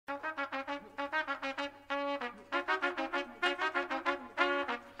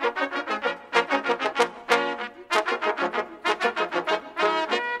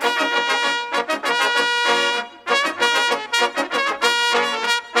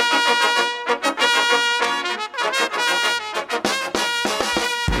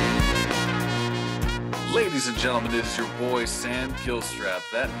gentlemen, it is your boy Sam Gilstrap.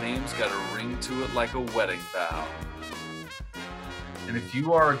 That name's got a ring to it like a wedding vow. And if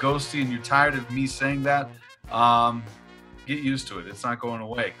you are a ghostie and you're tired of me saying that, get used to it. It's not going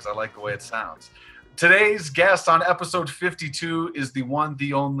away because I like the way it sounds. Today's guest on episode 52 is the one,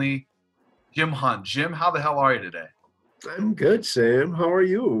 the only, Jim Hunt. Jim, how the hell are you today? I'm good, Sam. How are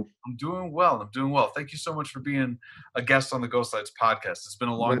you? I'm doing well. Thank you so much for being a guest on the Ghost Lights podcast. It's been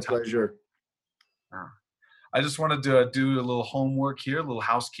a long time. My pleasure. I just wanted to do a little homework here, a little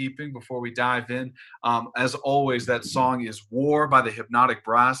housekeeping before we dive in. As always, that song is War by the Hypnotic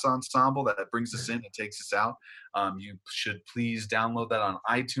Brass Ensemble. That brings us in and takes us out. You should please download that on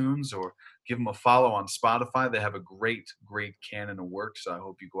iTunes or give them a follow on Spotify. They have a great canon of work, so I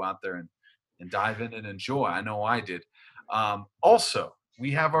hope you go out there and dive in and enjoy. I know I did. Also,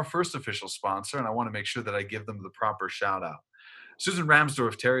 we have our first official sponsor, and I want to make sure that I give them the proper shout out. Susan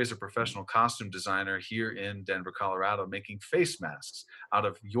Ramsdorf Terry is a professional costume designer here in Denver, Colorado, making face masks out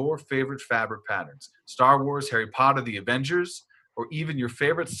of your favorite fabric patterns. Star Wars, Harry Potter, the Avengers, or even your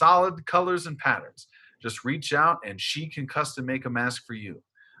favorite solid colors and patterns. Just reach out and she can custom make a mask for you.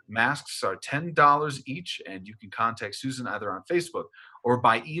 Masks are $10 each, and you can contact Susan either on Facebook or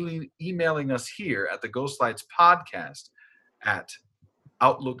by emailing us here at the Ghost Lights Podcast at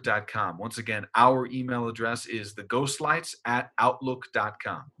outlook.com. Once again, our email address is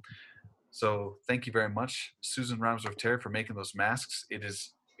theghostlights@outlook.com. So thank you very much, Susan Ramsdorf Terry, for making those masks. It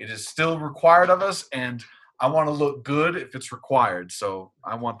is still required of us, and I want to look good if it's required. So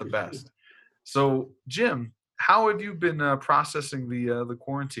I want the best. So Jim, how have you been processing the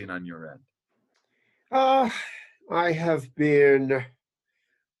quarantine on your end? I have been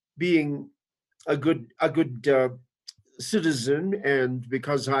being a good citizen, and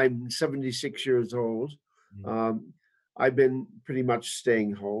because I'm 76 years old, I've been pretty much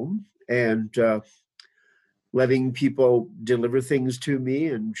staying home and letting people deliver things to me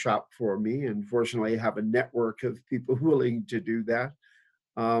and shop for me. And fortunately, I have a network of people willing to do that.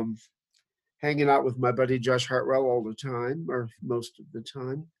 Hanging out with my buddy Josh Hartwell all the time, or most of the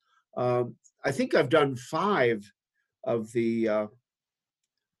time. I think I've done 5 of the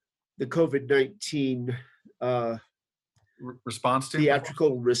COVID-19 response team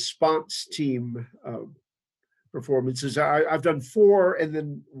theatrical response team performances. I've done 4, and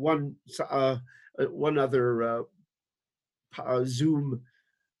then one other Zoom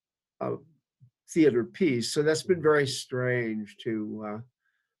theater piece. So that's been very strange to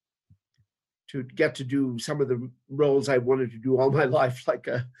get to do some of the roles I wanted to do all my life, like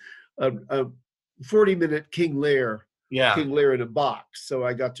a 40-minute King Lear. Yeah. King Lear in a box. So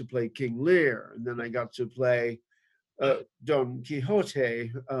I got to play King Lear, and then I got to play Don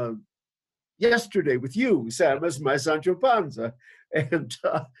Quixote yesterday with you, Sam, as my Sancho Panza, and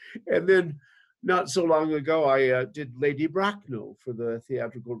then not so long ago I did Lady Bracknell for the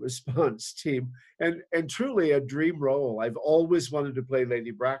theatrical response team, and truly a dream role. I've always wanted to play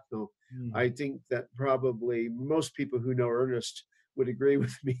Lady Bracknell. I think that probably most people who know Ernest would agree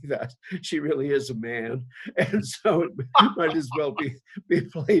with me that she really is a man, and so it might as well be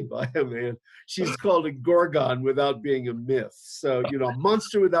played by a man. She's called a gorgon without being a myth. So, a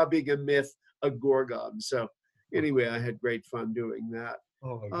monster without being a myth, a gorgon. So anyway, I had great fun doing that.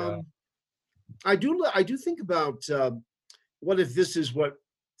 Oh my God. I do think about what if this is what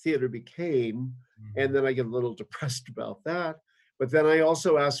theater became, and then I get a little depressed about that. But then I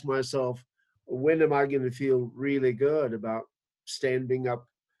also ask myself, when am I going to feel really good about standing up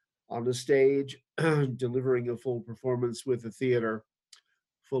on a stage, delivering a full performance with a theater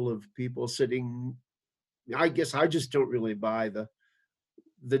full of people sitting? I guess I just don't really buy the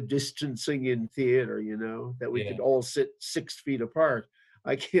distancing in theater, that we could all sit 6 feet apart.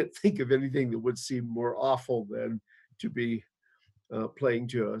 I can't think of anything that would seem more awful than to be playing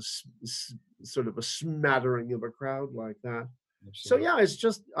to a sort of a smattering of a crowd like that. Absolutely. So it's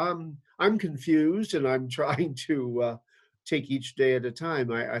just I'm confused, and I'm trying to take each day at a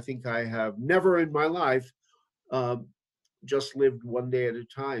time. I think I have never in my life just lived one day at a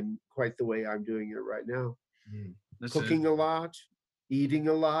time quite the way I'm doing it right now. Cooking a lot, eating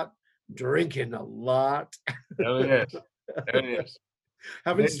a lot, drinking a lot. There it is.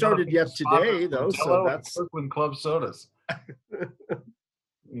 Haven't started yet today, though, so that's Kirkland Club sodas.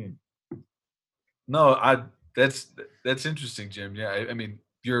 No, that's interesting, Jim. Yeah, I mean,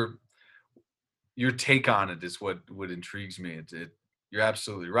 your take on it is what intrigues me. You're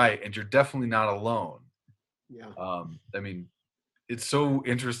absolutely right, and you're definitely not alone. Yeah. I mean, it's so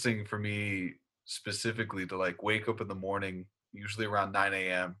interesting for me specifically to wake up in the morning, usually around 9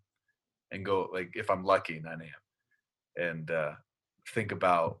 a.m. and go, if I'm lucky, 9 a.m. and think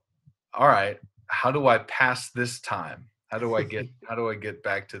about, all right, how do I pass this time? How do I get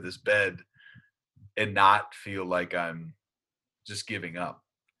back to this bed and not feel like I'm just giving up?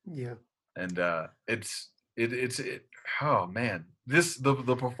 Yeah. And it's oh man, this the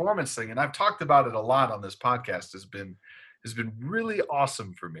performance thing, and I've talked about it a lot on this podcast, has been really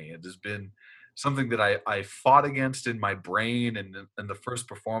awesome for me. It has been something that I fought against in my brain, and in the first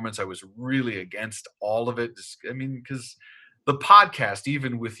performance I was really against all of it. Just, I mean, because the podcast,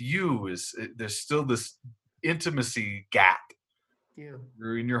 even with you, there's still this intimacy gap. Yeah.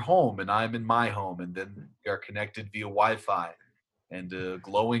 You're in your home and I'm in my home, and then we are connected via Wi-Fi and a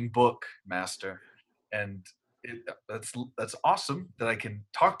glowing book, master. And that's awesome that I can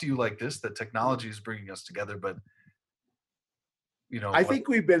talk to you like this. That technology is bringing us together, but I what? think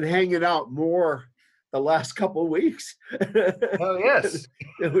we've been hanging out more the last couple of weeks Oh yes.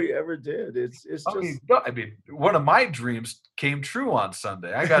 than we ever did. It's I mean, just no, I mean, one of my dreams came true on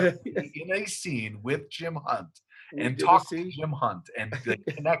Sunday. I got to be in a scene with Jim Hunt we and did a talk to scene. Jim Hunt and like,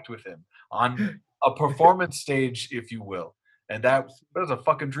 connect with him on a performance stage, if you will. And that was a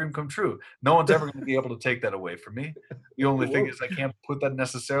fucking dream come true. No one's ever going to be able to take that away from me. The only thing Whoa. is, I can't put that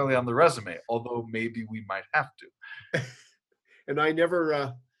necessarily on the resume, although maybe we might have to. And I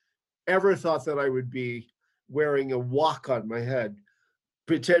never ever thought that I would be wearing a wok on my head,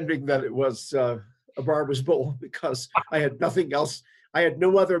 pretending that it was a barber's bowl because I had nothing else. I had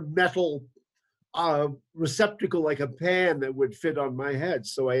no other metal receptacle like a pan that would fit on my head.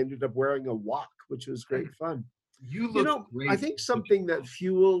 So I ended up wearing a wok, which was great fun. You You look know, I great. think something that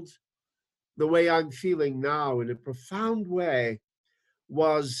fueled the way I'm feeling now in a profound way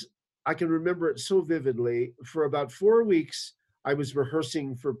was I can remember it so vividly. For about 4 weeks, I was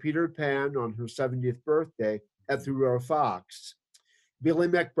rehearsing for Peter Pan on her 70th birthday at the Royal Fox. Billy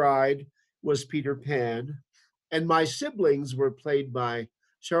McBride was Peter Pan, and my siblings were played by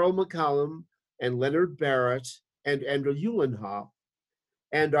Cheryl McCallum and Leonard Barrett and Andrew Eulenhoff.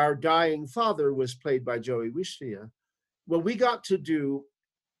 And our dying father was played by Joey Wishnia. Well, we got to do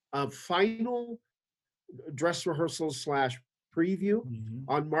a final dress rehearsal slash preview Mhm.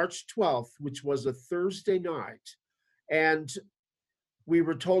 on March 12th, which was a Thursday night. And we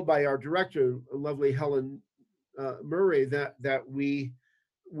were told by our director, lovely Helen Murray, that we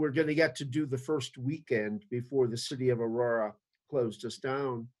were going to get to do the first weekend before the city of Aurora closed us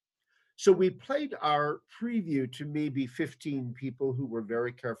down. So we played our preview to maybe 15 people who were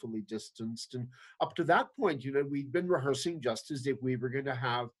very carefully distanced. And up to that point, we'd been rehearsing just as if we were going to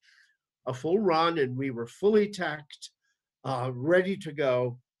have a full run and we were fully teched, ready to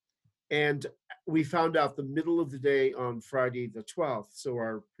go. And we found out the middle of the day on Friday the 12th. So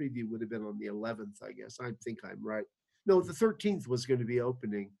our preview would have been on the 11th, I guess. I think I'm right. No, the 13th was going to be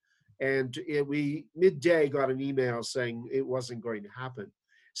opening. And we midday got an email saying it wasn't going to happen.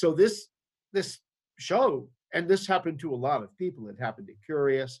 So this show, and this happened to a lot of people. It happened to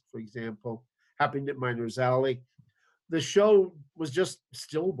Curious, for example, happened at Miners Alley. The show was just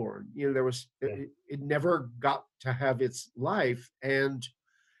stillborn. There was Yeah. it never got to have its life, and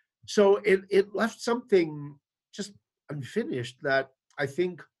so it left something just unfinished that I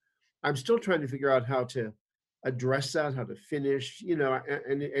think I'm still trying to figure out how to address that, how to finish,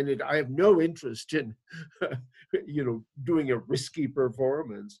 I have no interest in, doing a risky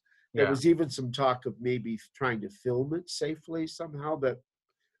performance. There Yeah. was even some talk of maybe trying to film it safely somehow, but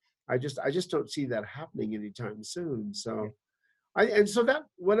I just don't see that happening anytime soon. So and so that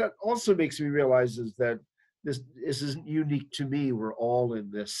what it also makes me realize is that this isn't unique to me. We're all in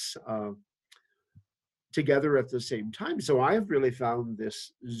this together at the same time. So I've really found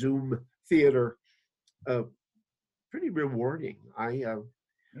this Zoom theater uh, pretty rewarding. I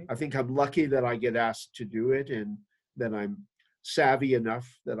think I'm lucky that I get asked to do it, and that I'm savvy enough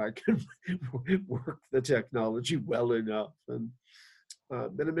that I can work the technology well enough. And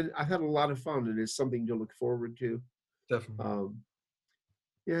but I've had a lot of fun, and it's something to look forward to. Definitely. Um,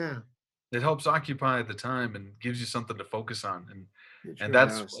 yeah, It helps occupy the time and gives you something to focus on, it and sure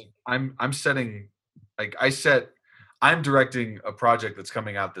that's does. like I'm setting like I'm directing a project that's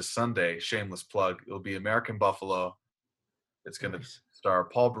coming out this Sunday. Shameless plug. It'll be American Buffalo. It's going to Nice. star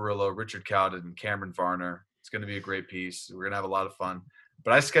Paul Barillo, Richard Cowden, and Cameron Varner. It's going to be a great piece. We're going to have a lot of fun.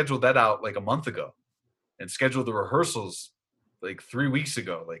 But I scheduled that out like a month ago and scheduled the rehearsals like 3 weeks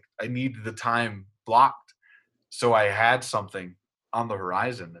ago. Like I needed the time blocked, so I had something on the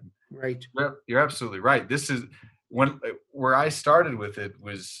horizon. And Right. you're absolutely right. This is when where I started with it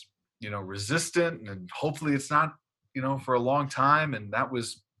was, resistant, and hopefully it's not, for a long time. And that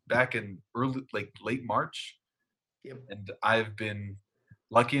was back in early, like late March. Yep. And I've been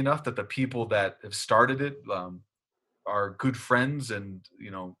lucky enough that the people that have started it are good friends, and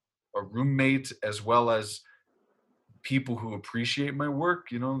a roommate as well as people who appreciate my work,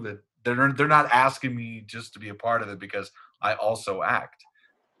 that they're not asking me just to be a part of it because I also act.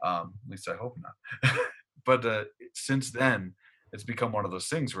 At least I hope not. But since then, it's become one of those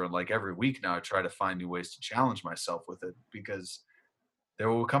things where like every week now I try to find new ways to challenge myself with it because there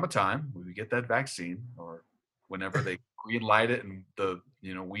will come a time when we get that vaccine or whenever they green light it and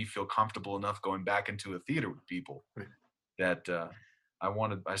we feel comfortable enough going back into a theater with people Right. that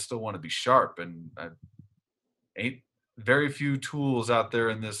I still want to be sharp, and I ain't very few tools out there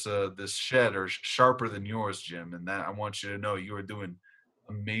in this shed are sharper than yours, Jim, and that I want you to know you are doing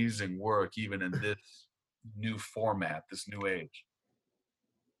amazing work even in this new format, this new age.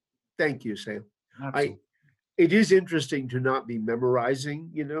 Thank you, Sam. I Absolutely. It is interesting to not be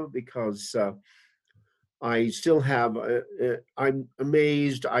memorizing, because I still have. I'm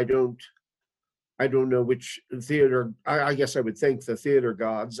amazed. I don't know which theater. I guess I would thank the theater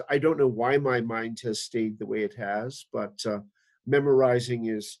gods. I don't know why my mind has stayed the way it has, but memorizing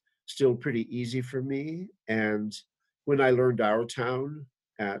is still pretty easy for me. And when I learned Our Town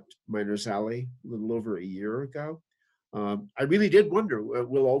at Miners Alley a little over a year ago, I really did wonder,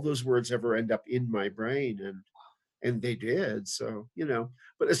 will all those words ever end up in my brain? And they did. So,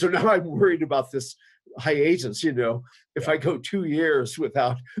 but so now I'm worried about this hiatus. If Yeah. I go 2 years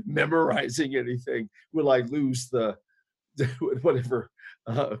without memorizing anything, will I lose the whatever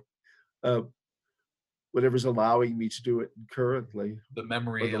uh, uh, whatever's allowing me to do it currently, The or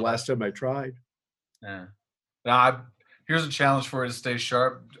memory the last time I tried? yeah. Now, here's a challenge for you to stay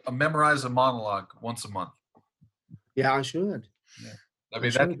sharp. Memorize a monologue once a month. Yeah, I should. Yeah. I I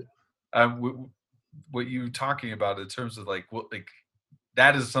mean that should. what you talking about in terms of like what like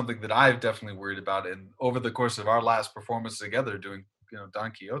that is something that I've definitely worried about. And over the course of our last performance together doing,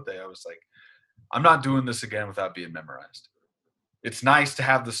 Don Quixote, I was like, I'm not doing this again without being memorized. It's nice to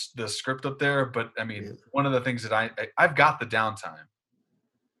have the script up there, but I mean, Yeah. one of the things that I've got the downtime.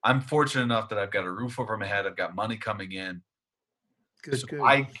 I'm fortunate enough that I've got a roof over my head. I've got money coming in, Good. so Good.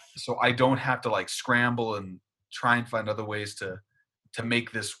 I don't have to like scramble and try and find other ways to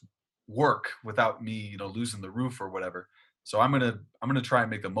make this work without me, losing the roof or whatever. So I'm gonna try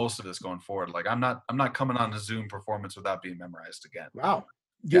and make the most of this going forward. Like I'm not coming on a Zoom performance without being memorized again. Wow.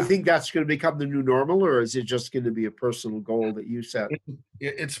 Do you Yeah. think that's going to become the new normal, or is it just going to be a personal goal that you set?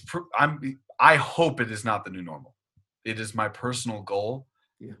 I hope it is not the new normal. It is my personal goal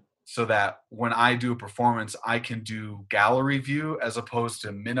Yeah. so that when I do a performance, I can do gallery view as opposed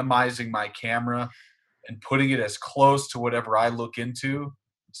to minimizing my camera and putting it as close to whatever I look into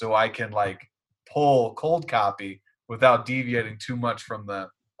so I can like pull cold copy without deviating too much from the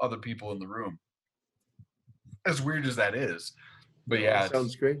other people in the room. As weird as that is. But No, it yeah, it's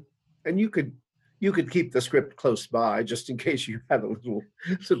sounds great. And you could keep the script close by just in case you had a little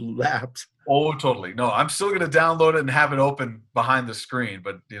lapse. oh totally. No, I'm still gonna download it and have it open behind the screen.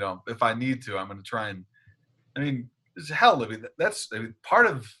 But if I need to, I'm gonna try and I mean, it's hell. I mean, that's I mean, part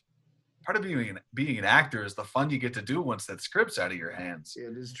of being an actor is the fun you get to do once that script's out of your hands.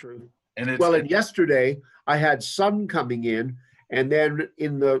 It is true. And Well, and yesterday I had sun coming in, and then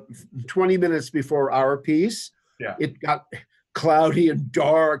in the 20 minutes before our piece, yeah. it got cloudy and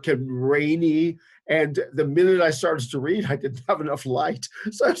dark and rainy. And the minute I started to read, I didn't have enough light.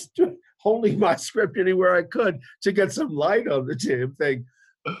 So I was holding my script anywhere I could to get some light on the damn thing.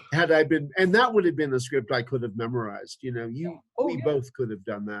 Had I been, and that would have been a script I could have memorized. Oh We yeah. both could have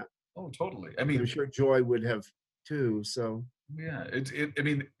done that. Oh totally. I And I'm mean, sure Joy would have too. So yeah. I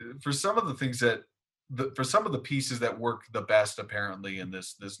mean, for some of the things that for some of the pieces that work the best apparently in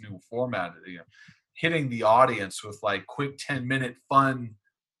this new format, hitting the audience with like quick 10-minute fun,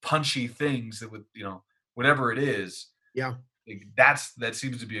 punchy things that would whatever it is, yeah. like, that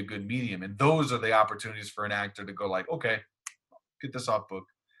seems to be a good medium, and those are the opportunities for an actor to go like, okay, get this off book.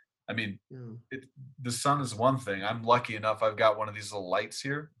 I mean, Yeah. it, the sun is one thing. I'm lucky enough. I've got one of these little lights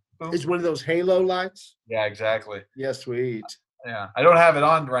here. It's Boom. one of those halo lights. Yeah, exactly. Yeah, sweet. Yeah, I don't have it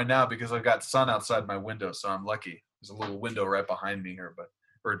on right now because I've got sun outside my window, so I'm lucky. There's a little window right behind me here,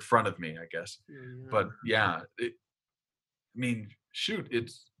 or in front of me, I guess. Yeah. But yeah, I mean, shoot,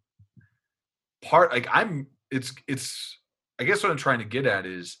 it's part like it's. I guess what I'm trying to get at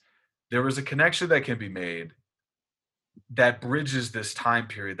is there is a connection that can be made that bridges this time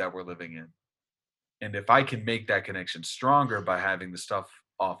period that we're living in. And if I can make that connection stronger by having the stuff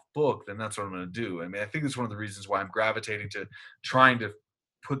off book, then that's what I'm going to do. I mean, I think it's one of the reasons why I'm gravitating to trying to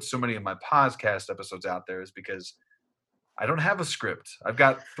put so many of my podcast episodes out there is because I don't have a script. I've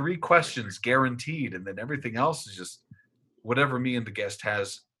got 3 questions guaranteed, and then everything else is just whatever me and the guest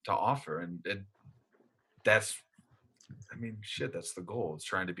has to offer. And that's I mean, shit, that's the goal. It's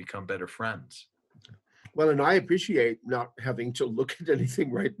trying to become better friends. Well, and I appreciate not having to look at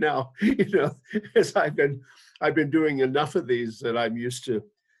anything right now, as I've been doing enough of these that I'm used to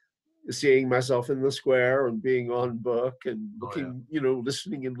seeing myself in the square and being on book and Oh yeah. looking,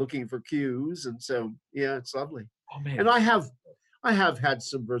 listening and looking for cues. And so, yeah, it's lovely. Oh And man. I have had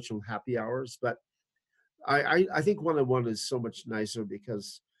some virtual happy hours, but I think one-on-one is so much nicer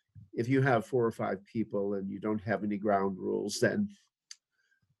because if you have four or five people and you don't have any ground rules, then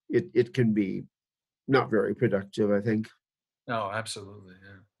it can be not very productive, I think. No, absolutely.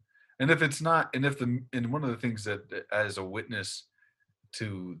 Yeah. And if it's not, and if the, and one of the things that, as a witness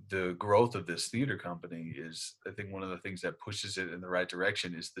to the growth of this theater company, is I think one of the things that pushes it in the right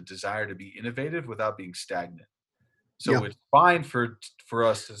direction is the desire to be innovative without being stagnant. So Yeah, it's fine for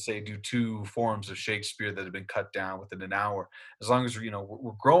us to say do two forms of Shakespeare that have been cut down within an hour, as long as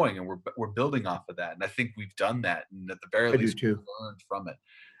we're growing and we're building off of that. And I think we've done that, and at the very I do least, too. we've learned from it.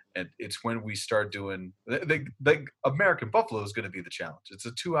 And it's when we start doing the American Buffalo is going to be the challenge. It's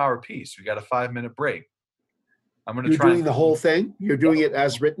a 2 hour piece. We got a 5 minute break. I'm going to You're try and doing the whole thing? You're doing it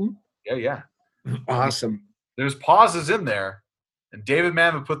as written? yeah, yeah. I mean, Awesome. there's pauses in there, and David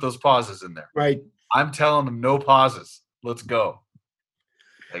Mamet put those pauses in there. Right. I'm telling him no pauses. Let's go.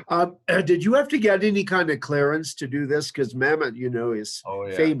 Like, Did you have to get any kind of clearance to do this? Because Mamet, is oh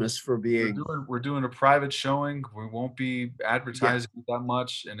yeah, famous for being, we're doing a private showing. We won't be yeah, advertising it that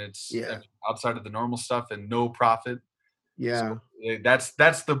much, and it's yeah, outside of the normal stuff and no profit. So yeah, that's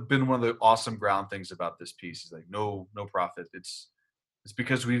the been one of the awesome ground things about this piece is like no profit. It's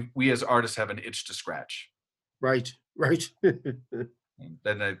because we as artists have an itch to scratch, right, right.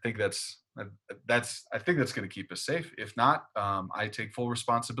 and I think I think that's going to keep us safe. If not, I take full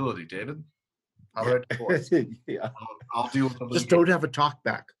responsibility. David, how do I divorce? Yeah. I'll deal with the Just legal. don't have a talk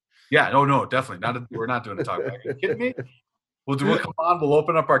back. Yeah, no, definitely not. We're not doing a talk back. Are you kidding me? We'll come on. We'll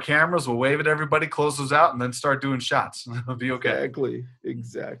open up our cameras. We'll wave at everybody, close those out, and then start doing shots. It'll be okay. Exactly,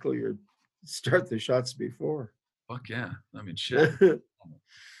 exactly. Or start the shots before. Fuck yeah. I mean, shit.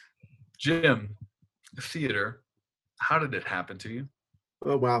 Jim, theater. How did it happen to you?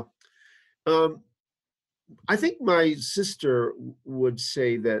 Oh wow. Um, I think my sister would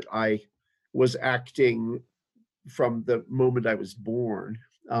say that I was acting from the moment I was born,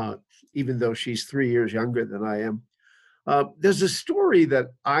 uh, even though she's 3 years younger than I am. There's a story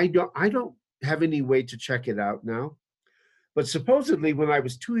that I don't have any way to check it out now, but supposedly when I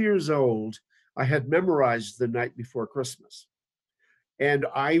was 2 years old, I had memorized The Night Before Christmas, and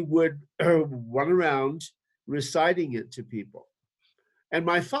I would run around reciting it to people. And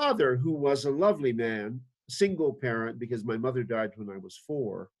my father, who was a lovely man, single parent because my mother died when I was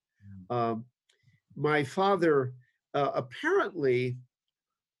 4, um, my father apparently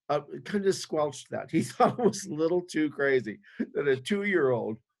kind of squelched that. He thought it was a little too crazy that a 2 year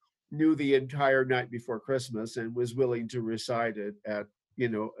old knew the entire Night Before Christmas and was willing to recite it at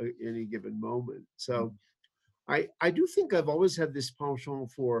any given moment. So I do think I've always had this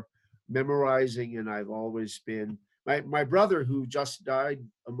penchant for memorizing, and I've always been my brother, who just died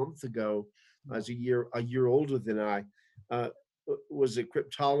a month ago, as a year older than I, uh, was a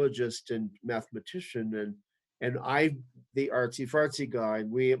cryptologist and mathematician, and I the artsy fartsy guy.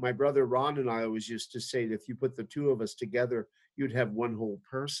 And my brother Ron and I always used to say that if you put the two of us together, you'd have one whole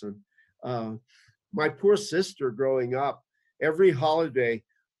person. Uh, my poor sister growing up, every holiday,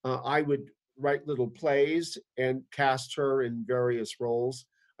 I would write little plays and cast her in various roles.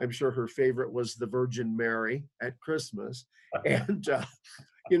 I'm sure her favorite was the Virgin Mary at Christmas. And,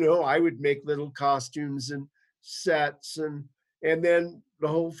 I would make little costumes and sets, and then the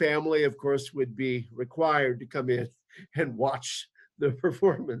whole family, of course, would be required to come in and watch the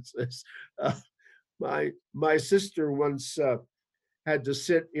performances. Uh, my sister once had to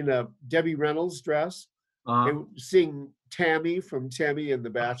sit in a Debbie Reynolds dress Uh, and sing Tammy from Tammy and the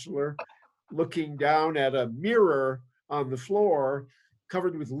Bachelor, looking down at a mirror on the floor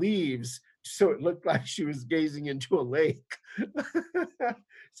covered with leaves. So it looked like she was gazing into a lake.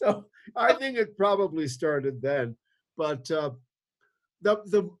 So I think it probably started then. But the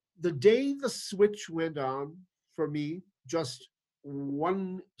day the switch went on for me, just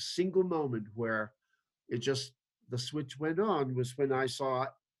one single moment where it just the switch went on was when I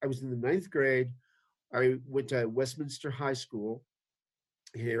was in the ninth grade. I went to Westminster High School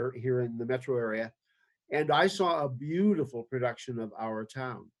here in the metro area, and I saw a beautiful production of Our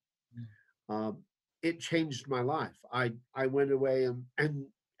Town. Um, it changed my life. I went away and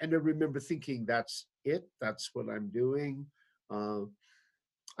I remember thinking, that's it. That's what I'm doing. Uh,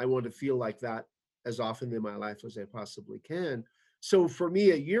 I want to feel like that as often in my life as I possibly can. So for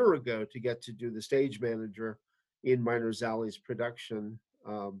me, a year ago, to get to do the stage manager, in Miners Alley's production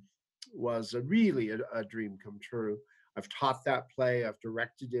was a dream come true. I've taught that play, I've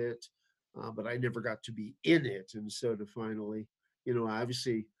directed it, but I never got to be in it. And so to finally, I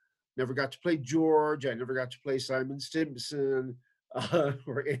obviously never got to play George. I never got to play Simon Simpson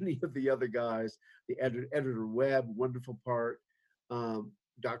or any of the other guys. The editor Webb, wonderful part.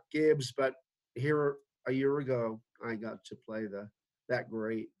 Doc Gibbs, but here a year ago, I got to play that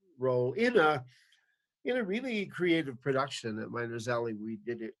great role in a really creative production at Miners Alley. We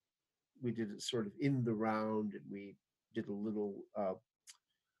did it sort of in the round, and we did a little.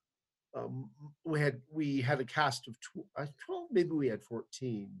 We had a cast of 12, maybe we had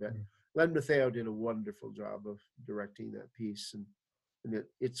 14, but Len Matteo did a wonderful job of directing that piece, and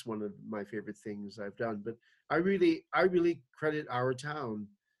it's one of my favorite things I've done. But I really credit our town,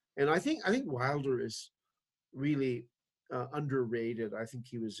 and I think Wilder is really underrated. I think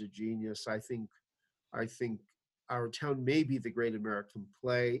he was a genius. I think our town may be the great American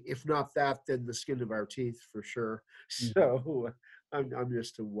play. If not that, then the skin of our teeth for sure. So I'm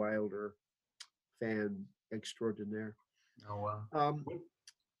just a Wilder fan extraordinaire. Oh wow. Um,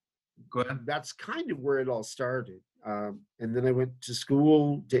 Go ahead. that's kind of where it all started. And then I went to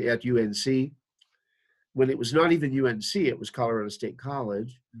school at UNC. When it was not even UNC, it was Colorado State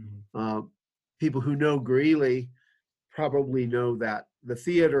College. Uh, People who know Greeley probably know that the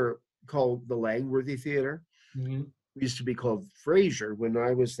theater called the Langworthy Theater used to be called Fraser when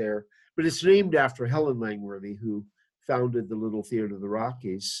I was there, but it's named after Helen Langworthy, who founded the Little Theater of the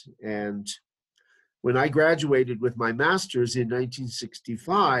Rockies. And when I graduated with my master's in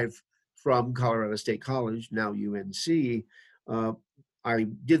 1965 from Colorado State College, now UNC, I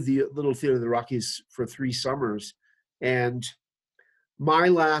did the Little Theater of the Rockies for 3 summers. And my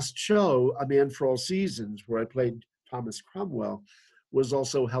last show, A Man for All Seasons, where I played Thomas Cromwell, was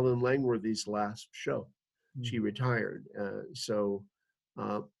also Helen Langworthy's last show. She retired. And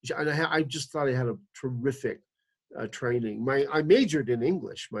I just thought I had a terrific training. I majored in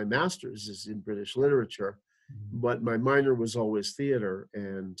English. My master's is in British literature, but my minor was always theater.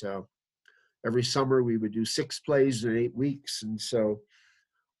 And every summer we would do 6 plays in 8 weeks. And so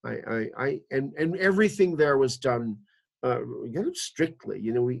and everything there was done strictly.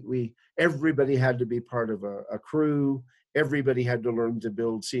 We everybody had to be part of a crew. Everybody had to learn to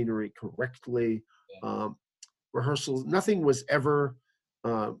build scenery correctly. Rehearsals, nothing was ever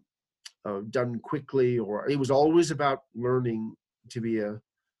done quickly, or it was always about learning to be a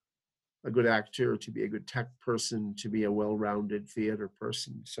good actor, to be a good tech person, to be a well-rounded theater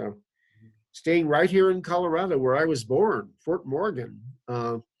person. So staying right here in Colorado, where I was born, Fort Morgan,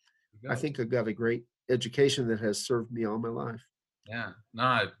 I think I got a great education that has served me all my life. Yeah,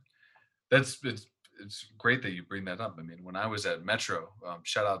 no, it's great that you bring that up. I mean, when I was at Metro,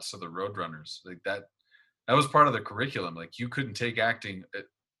 shout outs to the Roadrunners, like that was part of the curriculum. Like you couldn't take acting.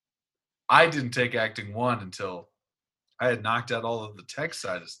 I didn't take acting 1 until I had knocked out all of the tech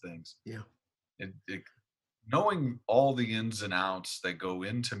side of things. Yeah. Knowing all the ins and outs that go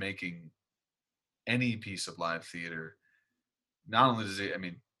into making any piece of live theater, not only does it, I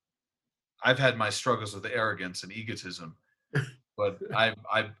mean, I've had my struggles with arrogance and egotism, but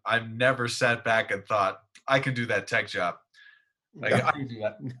I've never sat back and thought I can do that tech job. Like I can do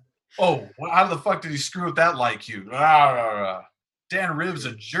that. Oh, how the fuck did he screw up that like you? Dan Ribb's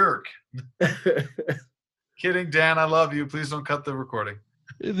a jerk. Kidding, Dan. I love you. Please don't cut the recording.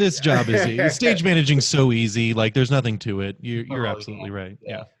 This job is stage managing so easy. Like there's nothing to it. You're absolutely right.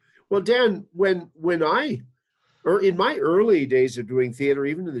 Yeah. Well, Dan, when I or in my early days of doing theater,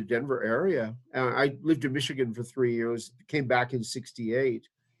 even in the Denver area, I lived in Michigan for 3 years, came back in '68,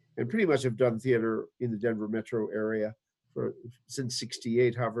 and pretty much have done theater in the Denver metro area since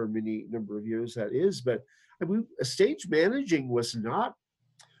 '68, however many number of years that is. But I mean, stage managing was not,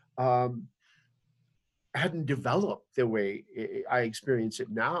 hadn't developed the way I experience it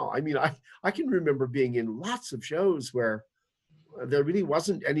now. I mean, I can remember being in lots of shows where there really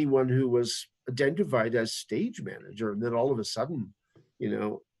wasn't anyone who was identified as stage manager. And then all of a sudden,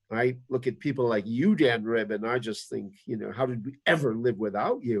 I look at people like you, Dan Ribb, and I just think, how did we ever live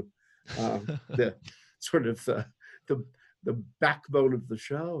without you? The sort of the backbone of the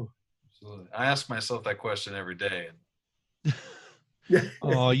show. Absolutely. I ask myself that question every day.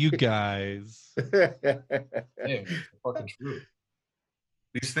 Oh, you guys. Hey, it's fucking true.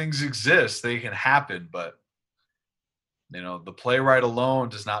 These things exist. They can happen, but the playwright alone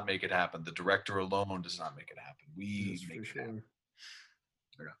does not make it happen. The director alone does not make it happen. We make it happen.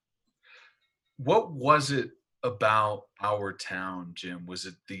 Yeah. What was it about our town, Jim? Was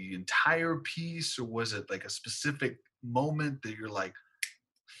it the entire piece, or was it like a specific moment that you're like,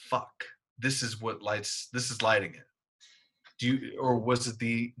 fuck, this is lighting it. Or was it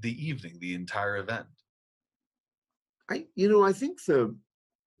the evening, the entire event? I think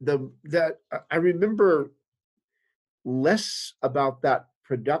I remember less about that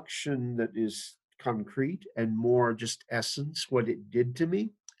production that is concrete and more just essence, what it did to me.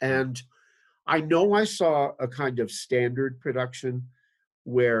 And I know I saw a kind of standard production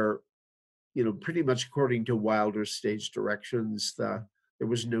where, pretty much according to Wilder's stage directions, there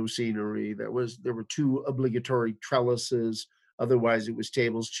was no scenery. There were two obligatory trellises. Otherwise, it was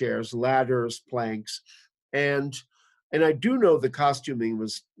tables, chairs, ladders, planks, and I do know the costuming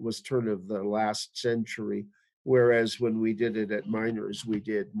was turn of the last century, whereas when we did it at Miners, we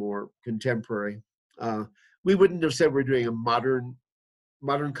did more contemporary. Uh, we wouldn't have said we're doing a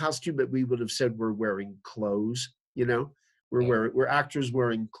modern costume, but we would have said we're wearing clothes. Yeah. We're actors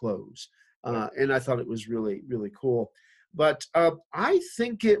wearing clothes, and I thought it was really really cool. But I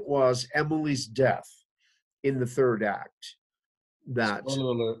think it was Emily's death in the third act that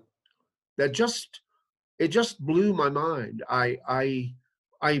Spoiler alert. that just it just blew my mind. I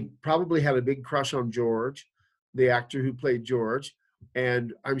probably had a big crush on George, the actor who played George,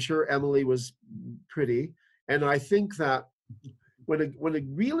 and I'm sure Emily was pretty. And I think that when a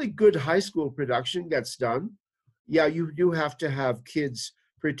really good high school production gets done, yeah, you do have to have kids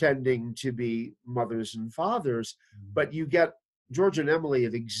pretending to be mothers and fathers, but you get George and Emily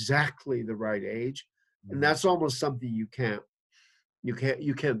at exactly the right age, and that's almost something you can't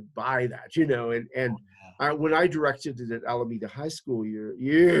buy that, and when I directed it at Alameda High School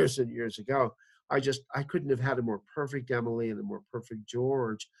years and years ago, I couldn't have had a more perfect Emily and a more perfect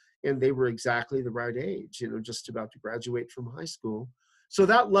George, and they were exactly the right age, just about to graduate from high school. So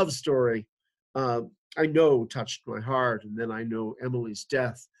that love story, uh, I know touched my heart, and then I know Emily's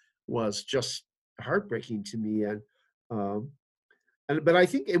death was just heartbreaking to me, um, but I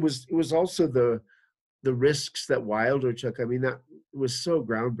think it was also the risks that Wilder took. I mean, that was so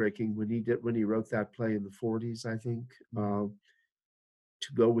groundbreaking when he wrote that play in the 40s, I think,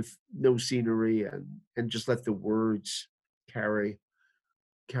 to go with no scenery and just let the words carry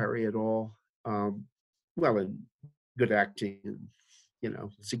it all. Well, and good acting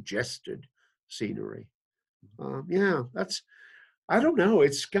and suggested scenery. Yeah, that's I don't know.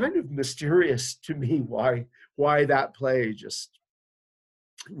 It's kind of mysterious to me why that play just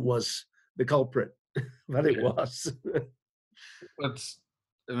was the culprit, but it was. That's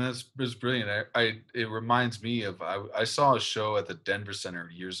I mean, that's brilliant. It reminds me of I saw a show at the Denver Center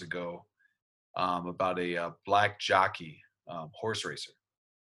years ago, about a black jockey, horse racer,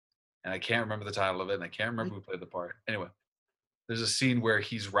 and I can't remember the title of it, and I can't remember who played the part. Anyway, there's a scene where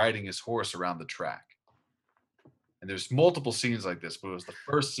he's riding his horse around the track, and there's multiple scenes like this, but it was the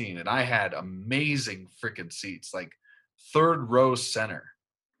first scene, and I had amazing freaking seats, like third row center.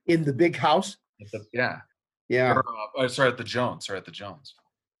 In the big house. Yeah, Yeah. or sorry, at the Jones, sorry, at the Jones,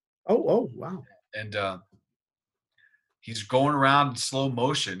 Oh, wow. and he's going around in slow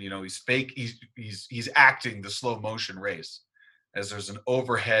motion. He's fake. He's acting the slow motion race, as there's an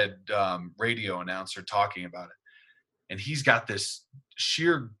overhead radio announcer talking about it, and he's got this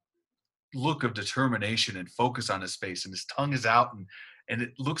sheer look of determination and focus on his face, and his tongue is out, and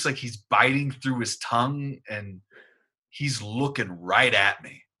it looks like he's biting through his tongue, and he's looking right at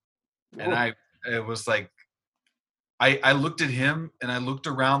me, and Oh, it was like I looked at him and I looked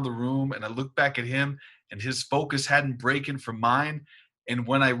around the room and I looked back at him, and his focus hadn't broken from mine. And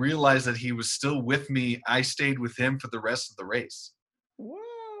when I realized that he was still with me, I stayed with him for the rest of the race.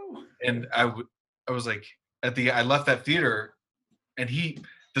 wow. And I was like, I left that theater, and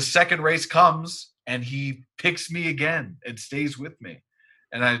the second race comes and he picks me again and stays with me.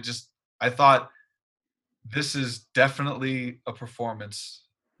 And I thought, this is definitely a performance.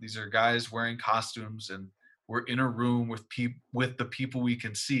 These are guys wearing costumes, and we're in a room with the people we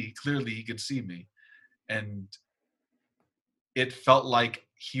can see. Clearly, he can see me, and it felt like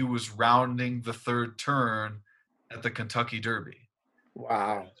he was rounding the third turn at the Kentucky Derby.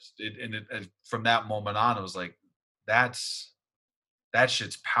 Wow. And from that moment on, it was like, that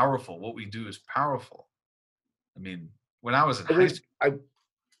shit's powerful. What we do is powerful. I mean, when I was in I high would school,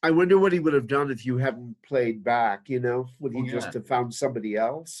 I wonder what he would have done if you hadn't played back, Would he oh yeah, just have found somebody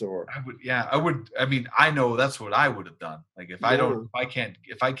else or I would. I mean, I know that's what I would have done. Like, yeah.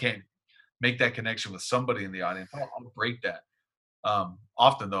 if I can't make that connection with somebody in the audience, I'll break that.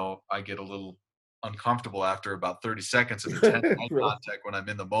 Often though, I get a little uncomfortable after about 30 seconds of intense eye Really? contact when I'm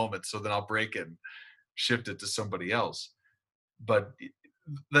in the moment. So then I'll break it and shift it to somebody else. But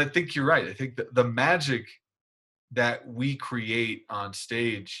I think you're right. I think the magic that we create on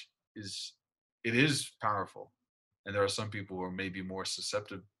stage is powerful. and there are some people who are maybe more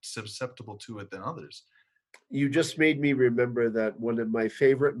susceptible to it than others. You just made me remember that one of my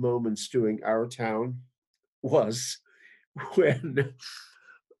favorite moments doing Our Town was when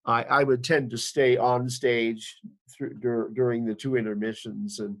I would tend to stay on stage during the two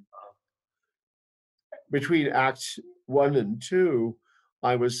intermissions, and between acts one and two,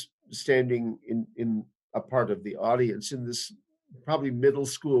 I was standing in a part of the audience, and this probably middle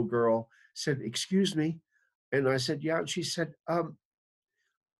school girl said, "Excuse me," and I said, "Yeah." And she said,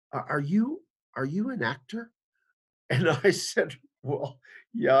 "Are you an actor?" And I said, "Well,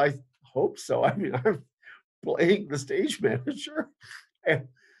 yeah, I hope so. I mean, I'm playing the stage manager."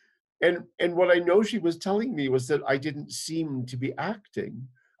 And and what I know she was telling me was that I didn't seem to be acting.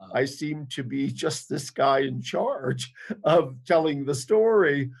 I seemed to be just this guy in charge of telling the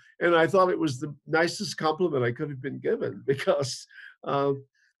story. And I thought it was the nicest compliment I could have been given, because um,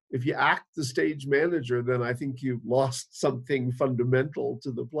 if you act the stage manager, then I think you've lost something fundamental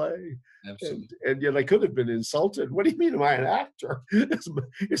to the play. Absolutely. And yet I could have been insulted. What do you mean, am I an actor?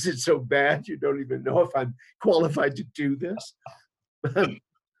 Is it so bad you don't even know if I'm qualified to do this?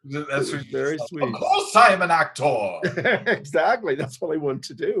 It That's was what you very said. Of sweet. course, I am an actor. Exactly. That's what I want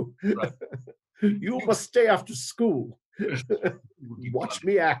to do. Right. You must stay after school. You would be Watch punished.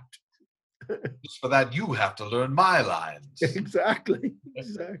 me act. Just for that, you have to learn my lines. Exactly.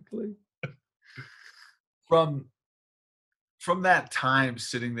 Exactly. From that time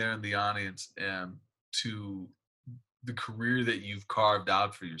sitting there in the audience and to the career that you've carved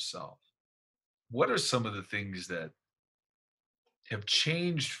out for yourself, what are some of the things that have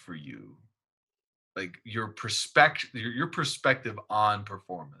changed for you, like your perspective on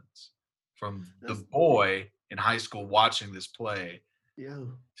performance, from the That's, boy in high school watching this play yeah.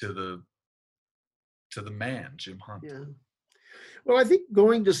 to the man, Jim Hunt? Yeah. Well, I think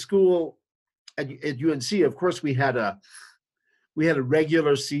going to school at UNC, of course, we had a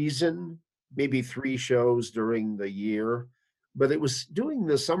regular season, maybe 3 shows during the year, but it was doing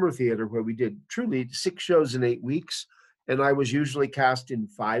the summer theater where we did truly 6 shows in 8 weeks, and I was usually cast in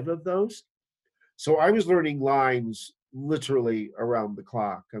 5 of those. So I was learning lines literally around the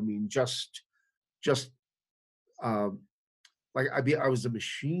clock. I mean, just um, like I was a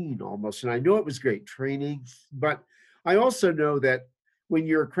machine almost, and I know it was great training, but I also know that when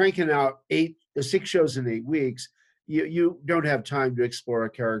you're cranking out 6 shows in 8 weeks, you don't have time to explore a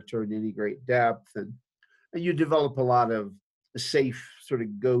character in any great depth, and you develop a lot of safe sort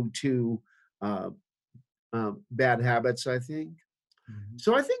of go-to uh, bad habits, I think. Mhm.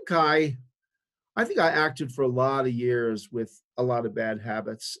 So I think I acted for a lot of years with a lot of bad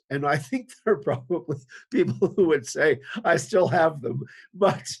habits. And I think there are probably people who would say I still have them.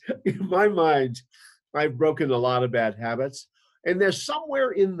 But in my mind, I've broken a lot of bad habits. And there's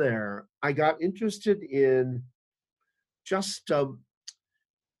somewhere in there, I got interested in just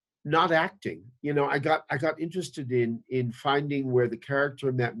not acting. I got interested in finding where the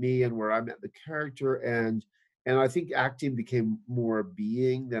character met me and where I met the character. And I think acting became more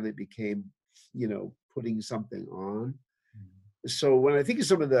being than it became, putting something on. So when I think of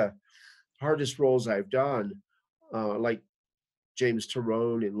some of the hardest roles I've done, like James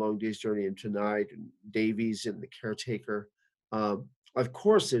Tyrone in Long Day's Journey into Night and Davies in The Caretaker, of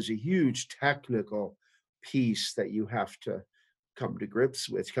course, there's a huge technical piece that you have to come to grips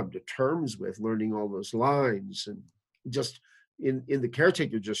with, come to terms with, learning all those lines, and just in The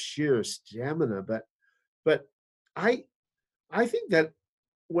Caretaker, just sheer stamina. But I I think that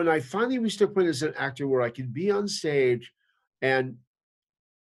when I finally reached a point as an actor where I could be on stage and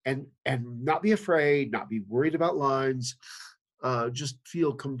and not be afraid, not be worried about lines, just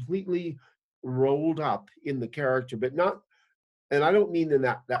feel completely rolled up in the character, but not. And I don't mean in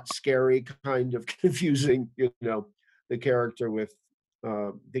that scary kind of confusing, the character with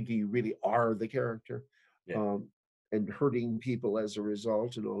thinking you really are the character, Yeah. um, and hurting people as a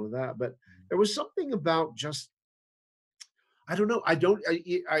result and all of that. But there was something about just I don't know. I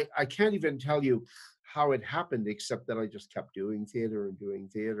can't even tell you how it happened, except that I just kept doing theater and doing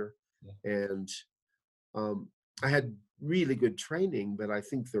theater, Yeah. and um, I had really good training. But I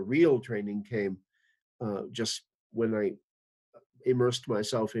think the real training came just when I immersed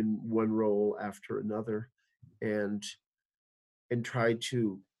myself in one role after another, and tried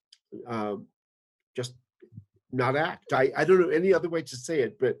to um, just not act. I don't know any other way to say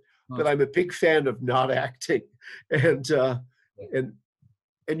it, No, but it's- I'm a big fan of not acting, and yeah.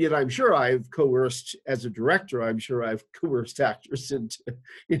 and yet I'm sure I've coerced as a director. I'm sure I've coerced actors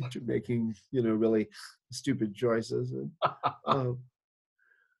into making really stupid choices, and uh,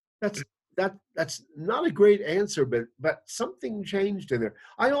 that's that's not a great answer, but something changed in there.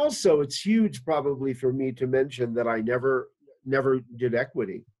 I also, it's huge probably for me to mention that I never did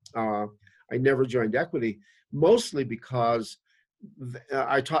equity. Uh, I never joined equity, mostly because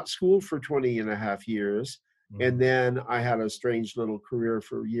I taught school for 20 and a half years. And Mhm. then I had a strange little career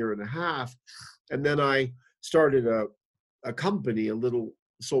for a year and a half. And then I started a company, a little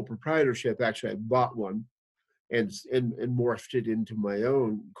sole proprietorship. Actually, I bought one and morphed it into my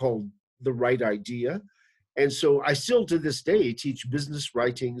own called The Right Idea. And so I still to this day teach business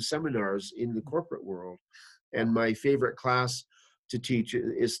writing seminars in the corporate world. And my favorite class to teach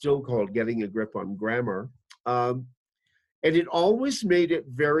is still called Getting a Grip on Grammar. Um, and it always made it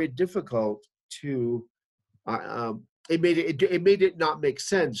very difficult to it made it not make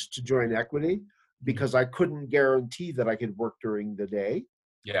sense to join equity Mhm. because I couldn't guarantee that I could work during the day.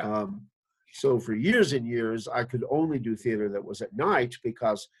 Yeah. um, so for years and years I could only do theater that was at night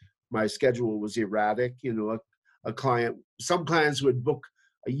because my schedule was erratic. A client, some clients would book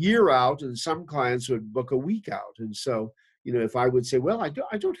a year out and some clients would book a week out. And so if I would say, well,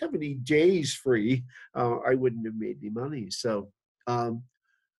 I don't have any days free, I wouldn't have made any money. So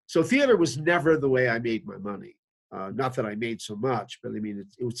theater was never the way I made my money. Not that I made so much, but I mean,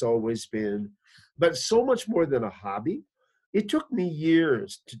 it's always been, but so much more than a hobby. It took me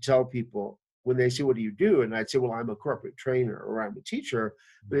years to tell people when they say, what do you do? And I'd say, well, I'm a corporate trainer or I'm a teacher.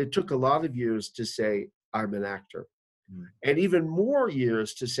 But it took a lot of years to say, I'm an actor. Mhm. And even more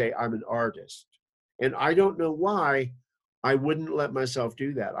years to say, I'm an artist. And I don't know why I wouldn't let myself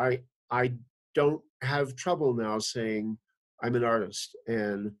do that. I don't have trouble now saying I'm an artist.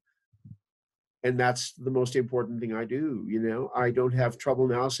 And that's the most important thing I do. I don't have trouble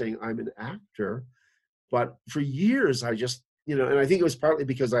now saying I'm an actor, but for years I just, and I think it was partly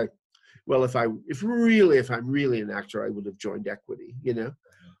because well, if I'm really an actor, I would have joined equity. Yeah.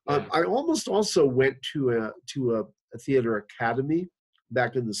 I almost also went to a theater academy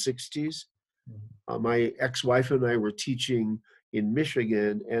back in the 60s. Mhm. My ex-wife and I were teaching in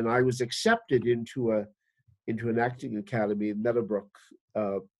Michigan, and I was accepted into an acting academy, Meadowbrook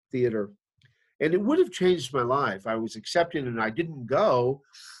Theater, and it would have changed my life. I was accepted and I didn't go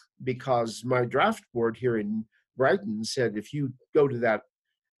because my draft board here in Brighton said, if you go to that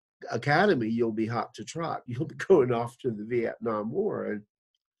academy, you'll be hot to trot. You'll be going off to the Vietnam War. And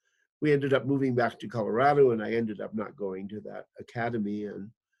we ended up moving back to Colorado, and I ended up not going to that academy. And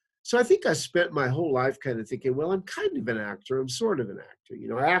so I think I spent my whole life kind of thinking, well, I'm kind of an actor. I'm sort of an actor.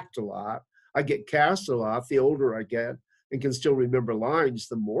 I act a lot. I get cast a lot. The older I get and can still remember lines,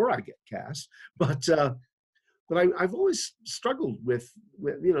 the more I get cast. But I've always struggled with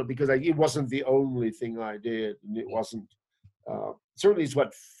because it wasn't the only thing I did, and it wasn't certainly it's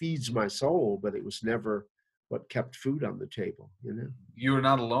what feeds my soul, but it was never what kept food on the table. You were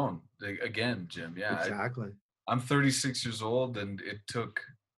not alone. Again, Jim. Yeah. Exactly. I'm 36 years old, and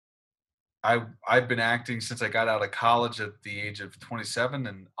I've been acting since I got out of college at the age of 27,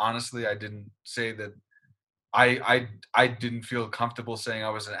 and honestly, I didn't say that I didn't feel comfortable saying I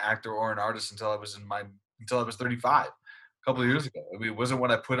was an actor or an artist until I was 35, a couple of years ago. I mean, it wasn't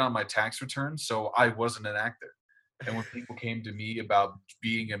what I put on my tax return, so I wasn't an actor. And when people came to me about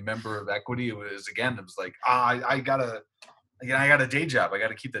being a member of equity, it was like, I got a day job. I got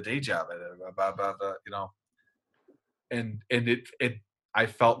to keep the day job. And I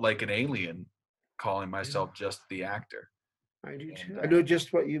felt like an alien calling Yeah, myself just the actor. I do And too. I know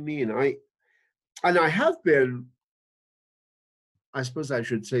just what you mean. I have been. I suppose I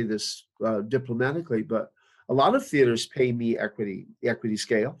should say this diplomatically, but a lot of theaters pay me equity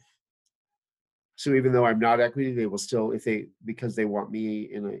scale. So even though I'm not equity, they will still, if they because they want me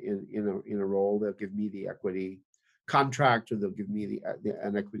in a role, they'll give me the equity contract, or they'll give me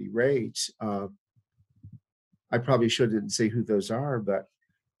an equity rate. I probably shouldn't say who those are, but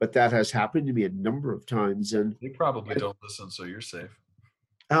that has happened to me a number of times. And, they probably and don't listen, so you're safe.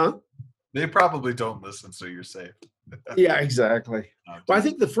 huh? They probably don't listen, so you're safe. Yeah, exactly. I'm Well, I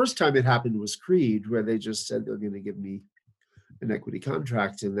teasing. think the first time it happened was Creed, where they just said they're going to give me an equity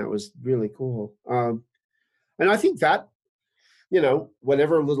contract, and that was really cool. And I think that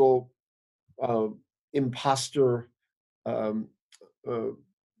whatever little um, imposter um, uh,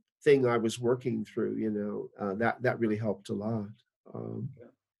 thing I was working through, that really helped a lot. Um,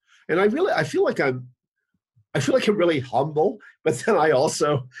 and I feel like I'm really humble, but then I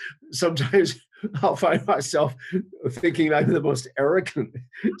also sometimes I'll find myself thinking I'm the most arrogant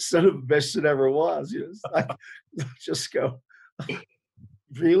son of a bitch that ever was. It's like I just go,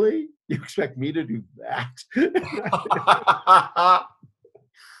 really? You expect me to do that? That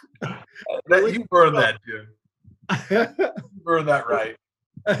Really? you burned Well, that, dude. You burned that right.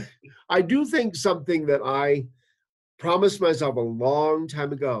 I do think something that I promised myself a long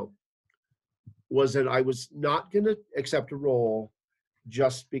time ago was that I was not going to accept a role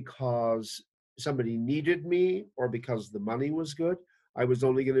just because somebody needed me or because the money was good. I was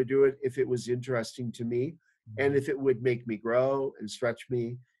only going to do it if it was interesting to me and if it would make me grow and stretch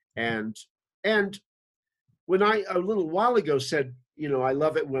me. And and when I a little while ago said, I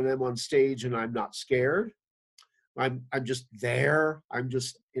love it when I'm on stage and I'm not scared. I'm just there. I'm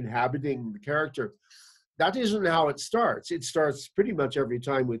just inhabiting the character. That isn't how it starts. It starts pretty much every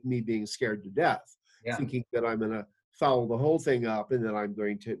time with me being scared to death, Yeah. thinking that I'm going to foul the whole thing up and then I'm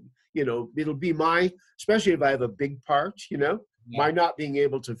going to, it'll be especially if I have a big part, my not being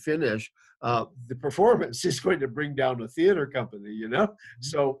able to finish the performance is going to bring down a theater company.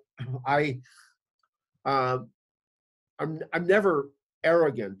 So um, I'm never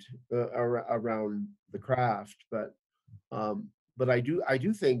arrogant around the craft, but I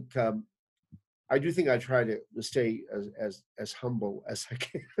do think I try to stay as humble as I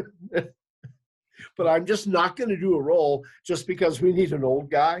can. But I'm just not going to do a role just because we need an old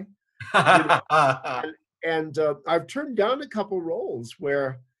guy. You know, and I've turned down a couple roles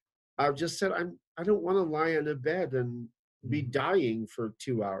where I've just said I don't want to lie in a bed and be dying for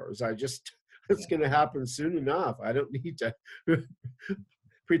 2 hours. It's going to happen soon enough. I don't need to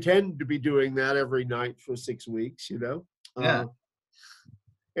pretend to be doing that every night for 6 weeks. Yeah.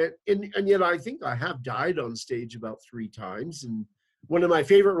 And yet I think I have died on stage about 3 times. And one of my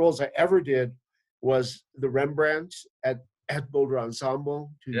favorite roles I ever did was the Rembrandt at Boulder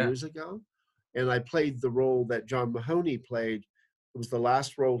Ensemble 2 years ago. And I played the role that John Mahoney played. It was the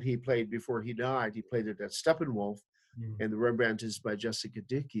last role he played before he died. He played it at Steppenwolf, and the Rembrandt is by Jessica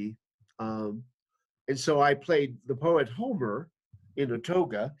Dickey. And so I played the poet Homer in a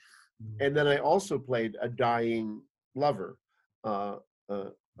toga, and then I also played a dying lover, a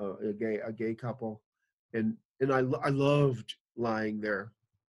gay couple, and I loved lying there,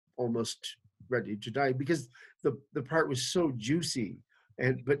 almost ready to die because the part was so juicy.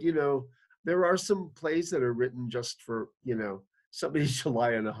 But there are some plays that are written just for somebody to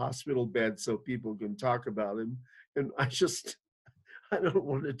lie in a hospital bed so people can talk about him, and I don't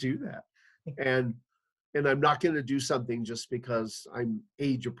want to do that, and I'm not going to do something just because I'm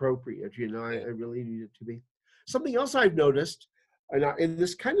age appropriate. I really need it to be. Something else I've noticed, and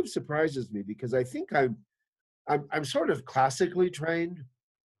this kind of surprises me because I think I'm sort of classically trained,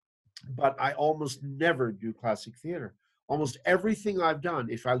 but I almost never do classic theater. Almost everything I've done,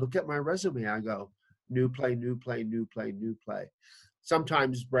 if I look at my resume, I go new play, new play, new play, new play.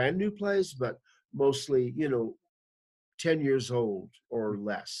 Sometimes brand new plays, but mostly 10 years old or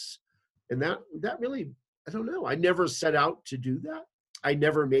less. And that really, I don't know. I never set out to do that. I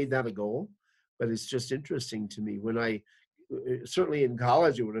never made that a goal, but it's just interesting to me. When I certainly in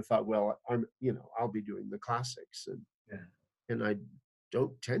college, I would have thought, well, I'll be doing the classics, and I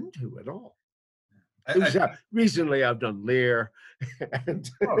don't tend to at all. Recently, I've done Lear, and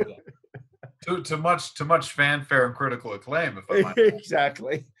to much fanfare and critical acclaim, if I might.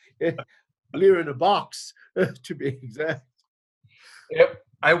 Exactly, Lear in a box, to be exact. Yep,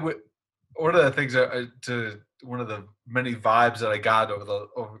 I would. One of the things one of the many vibes that I got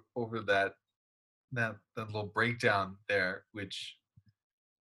over that little breakdown there, which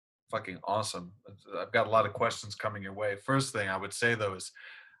fucking awesome. I've got a lot of questions coming your way. First thing I would say though is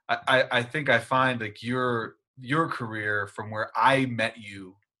I think I find like your career from where I met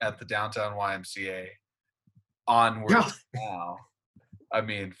you at the downtown YMCA onwards now. I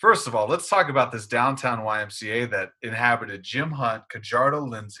mean, first of all, let's talk about this downtown YMCA that inhabited Jim Hunt, Cajardo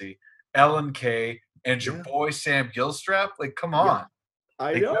Lindsay, Ellen Kay, and your boy Sam Gilstrap. Like, come on.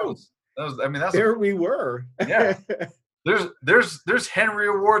 I like, know. I mean, that's there we were. Yeah. There's Henry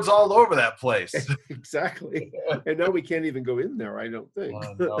Awards all over that place. Exactly. And now we can't even go in there, I don't think.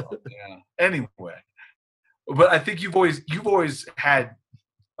 No, yeah. Anyway, but I think you've always had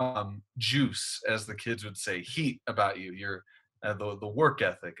juice, as the kids would say, heat about you. You're the work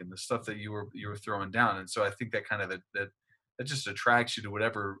ethic and the stuff that you were throwing down, and so I think that kind of that just attracts you to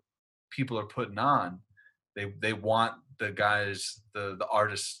whatever people are putting on. They want the guys, the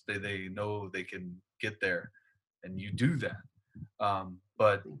artists. They know they can get there, and you do that.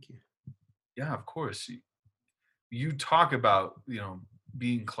 But Thank you. yeah, of course, you talk about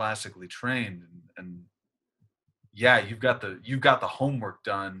being classically trained, and yeah, you've got the homework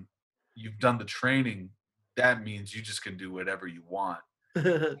done, you've done the training. That means you just can do whatever you want.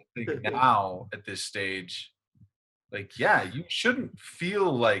 I think now at this stage, like, yeah, you shouldn't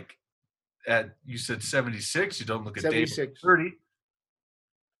feel like you said 76, you don't look a day 76. 30.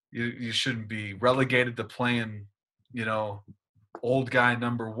 You shouldn't be relegated to playing, old guy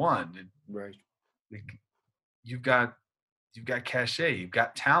number one. And Right. like, you've got cachet, you've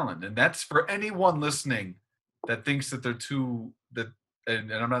got talent, and that's for anyone listening that thinks that they're too that.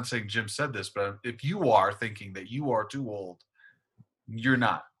 And I'm not saying Jim said this, but if you are thinking that you are too old, you're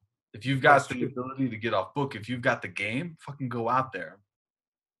not. If you've That's got the true. ability to get off book, if you've got the game, fucking go out there.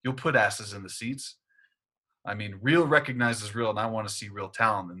 You'll put asses in the seats. I mean, real recognizes real, and I want to see real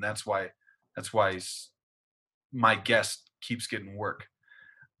talent, and that's why my guest keeps getting work.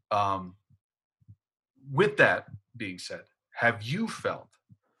 Um, with that being said, have you felt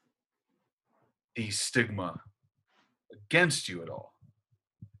the stigma against you at all?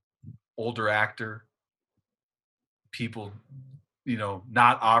 Older actor, people,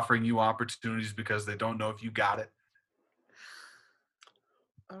 not offering you opportunities because they don't know if you got it,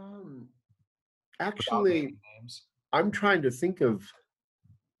 Um, without Actually, naming names. I'm trying to think of.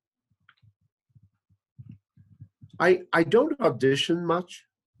 I don't audition much,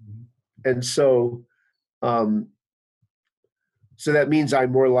 Mhm. and um, so that means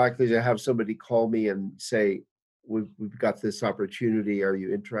I'm more likely to have somebody call me and say, we've got this opportunity. Are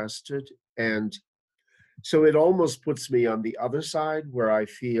you interested? And so it almost puts me on the other side where I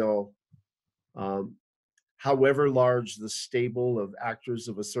feel, um, however large the stable of actors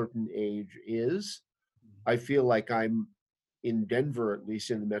of a certain age is, I feel like I'm in Denver, at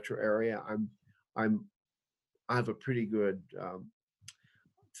least in the metro area. I'm I have a pretty good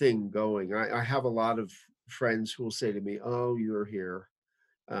thing going. I have a lot of friends who will say to me, "Oh, you're here."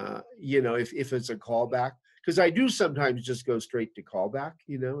 If it's a callback, because I do sometimes just go straight to callback,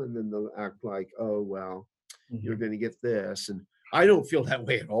 and then they'll act like, "Oh, well, you're Mhm. going to get this," and I don't feel that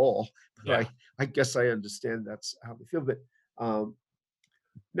way at all. But Yeah. I guess I understand that's how they feel. But um,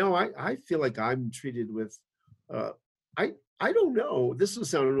 no, I feel like I'm treated with, uh, I don't know. This will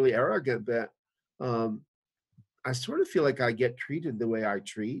sound really arrogant, but um, I sort of feel like I get treated the way I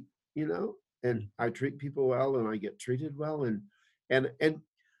treat, and Mhm. I treat people well, and I get treated well, and and and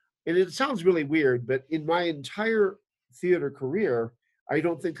it sounds really weird, but in my entire theater career, I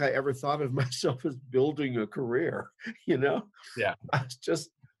don't think I ever thought of myself as building a career. You know, Yeah. I was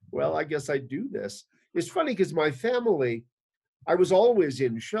just, well, I guess I do this. It's funny because my family, I was always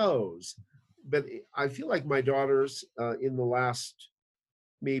in shows, but I feel like my daughters, in the last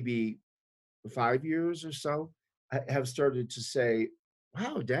maybe 5 years or so, have started to say,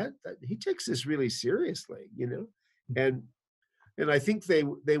 "Wow, Dad, he takes this really seriously," and I think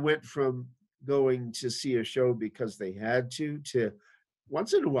they went from going to see a show because they had to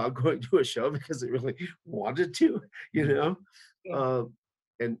once in a while going to a show because they really wanted to, you Mhm. know, Yeah. um,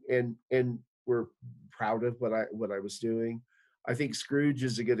 and we're proud of what I was doing. I think Scrooge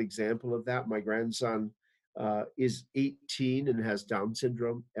is a good example of that. My grandson is 18 and has Down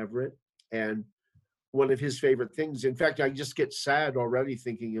syndrome, Everett, and one of his favorite things. In fact, I just get sad already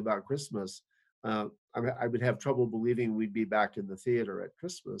thinking about Christmas. I would have trouble believing we'd be back in the theater at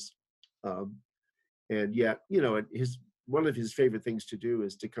Christmas. Um, and yet, his one of his favorite things to do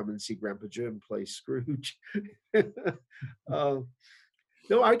is to come and see Grandpa Jim play Scrooge. uh,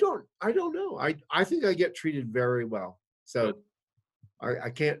 no, I don't. I don't know. I think I get treated very well. Good. So I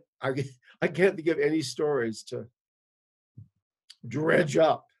can't I can't think of any stories to dredge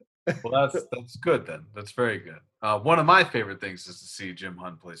up. Well, that's good then. That's very good. One of my favorite things is to see Jim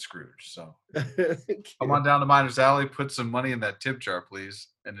Hunt play Scrooge. So Thank come you. on down to Miners Alley, put some money in that tip jar, please,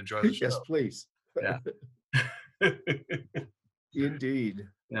 and enjoy the Yes, show. please. Yeah. Indeed.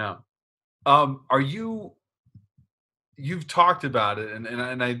 Yeah. Are you've talked about it,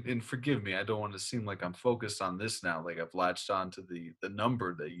 and forgive me, I don't want to seem like I'm focused on this now, like I've latched on to the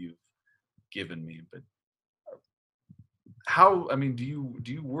number that you've given me, but how, I mean, do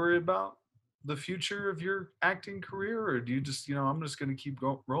you worry about the future of your acting career, or do you just, I'm just going to keep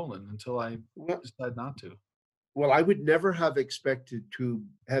rolling until I Well, decide not to? well, I would never have expected to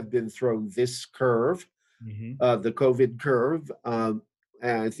have been thrown this curve, Hmm. the COVID curve. And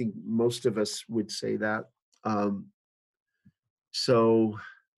I think most of us would say that. Um, so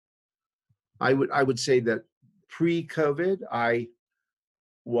I would say that pre-COVID, I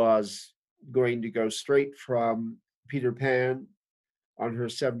was going to go straight from Peter Pan on her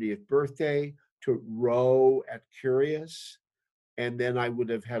 70th birthday to Row at Curious, and then I would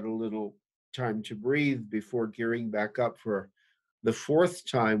have had a little time to breathe before gearing back up for the fourth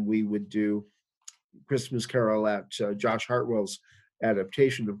time we would do Christmas Carol at Josh Hartwell's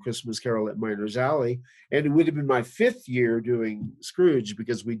adaptation of Christmas Carol at Miners Alley. And it would have been my fifth year doing Scrooge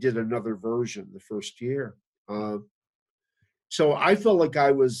because we did another version the first year. Uh, so I felt like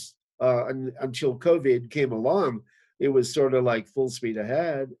I was, until COVID came along, it was sort of like full speed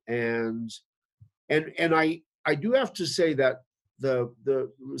ahead. And I do have to say that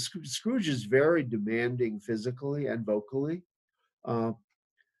Scrooge is very demanding physically and vocally, uh,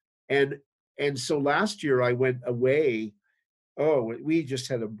 and so last year I went away. Oh, we just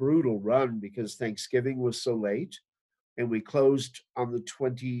had a brutal run because Thanksgiving was so late, and we closed on the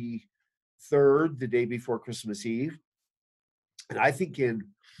 23rd, the day before Christmas Eve. And I think in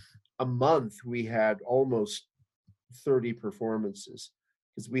a month we had almost 30 performances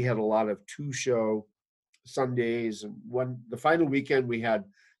because we had a lot of two show Sundays, and the final weekend we had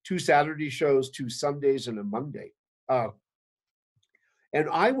two Saturday shows, two Sundays, and a Monday. Uh, and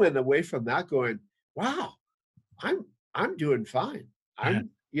I went away from that going, wow, I'm I'm doing fine. Yeah.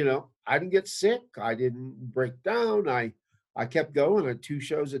 I didn't get sick. I didn't break down. I kept going at two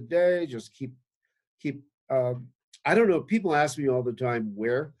shows a day. Just keep. I don't know. People ask me all the time,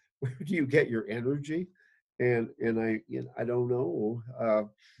 where do you get your energy? And I don't know.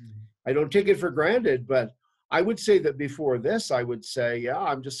 I don't take it for granted, but I would say that before this, I would say, yeah,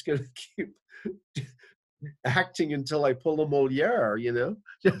 I'm just going to keep acting until I pull a Moliere,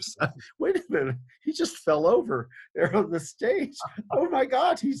 Just wait a minute, he just fell over there on the stage. Oh my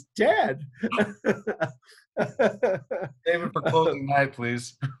God, he's dead. David, for closing night,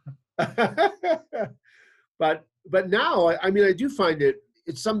 please. But now, I mean, I do find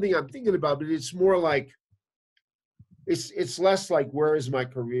it's something I'm thinking about, but it's more like it's less like where is my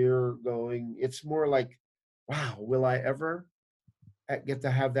career going? It's more like, wow, will I ever get to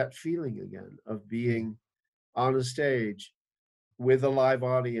have that feeling again of being on a stage with a live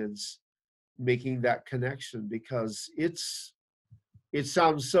audience, making that connection? Because it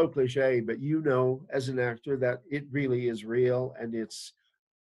sounds so cliche, but as an actor, that it really is real, and it's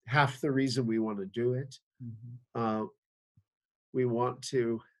half the reason we want to do it. We want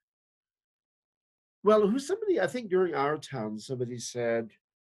to. Well, I think during our town, somebody said,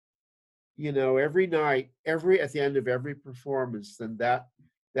 every night, at the end of every performance, then that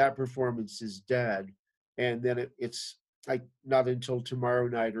performance is dead, and then it's like not until tomorrow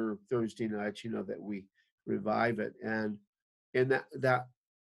night or Thursday night, that we revive it, and that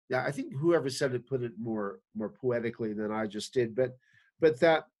I think whoever said it put it more poetically than I just did, but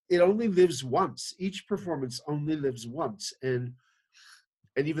that it only lives once. Each performance only lives once, and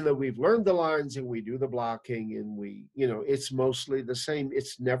even though we've learned the lines and we do the blocking and it's mostly the same,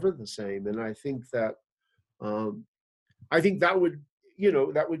 it's never the same. And I think that that would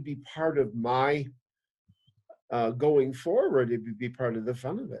be part of my going forward. It would be part of the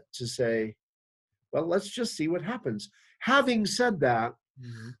fun of it to say, well, let's just see what happens. Having said that,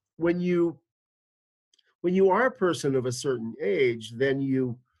 when you are a person of a certain age, then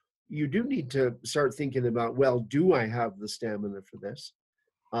you do need to start thinking about, well, do I have the stamina for this?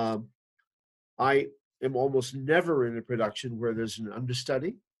 I am almost never in a production where there's an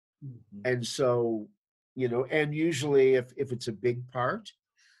understudy. And so, and usually if it's a big part,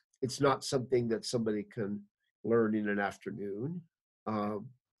 it's not something that somebody can learn in an afternoon.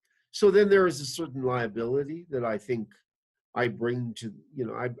 So then there is a certain liability that I think I bring to,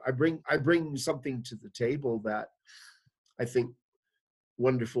 I bring something to the table that I think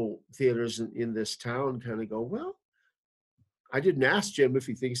wonderful theaters in this town kind of go, well, I didn't ask Jim if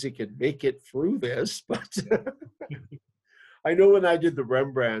he thinks he can make it through this, but I know when I did the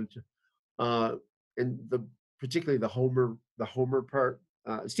Rembrandt, and particularly the Homer part,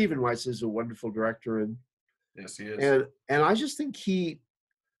 Stephen Weiss is a wonderful director, and yes, he is. And I just think he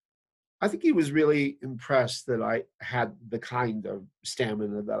was really impressed that I had the kind of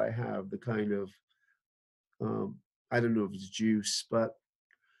stamina that I have, the kind of I don't know if it's juice, but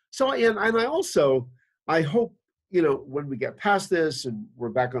so and I also I hope when we get past this and we're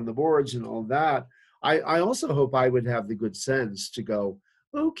back on the boards and all that, I also hope I would have the good sense to go,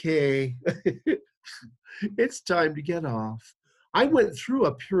 okay, it's time to get off. I went through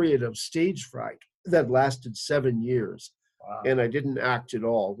a period of stage fright that lasted 7 years. Wow. And I didn't act at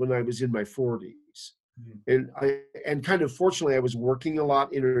all when I was in my 40s. And kind of fortunately, I was working a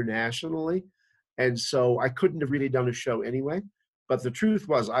lot internationally. And so I couldn't have really done a show anyway. But the truth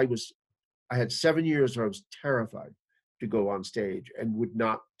was, I had 7 years where I was terrified to go on stage and would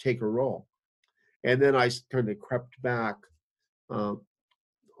not take a role. And then I kind of crept back,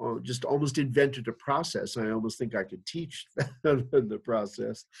 just almost invented a process. I almost think I could teach the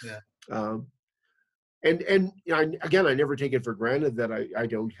process. Yeah. And again, I never take it for granted that I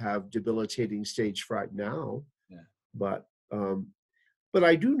don't have debilitating stage fright now. Yeah. But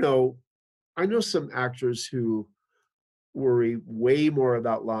I do know, I know some actors who worry way more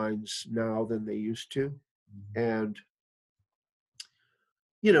about lines now than they used to. And,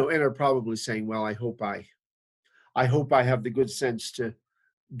 and are probably saying, well, I hope I have the good sense to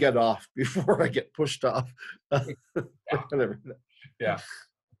get off before I get pushed off. Whatever. Yeah,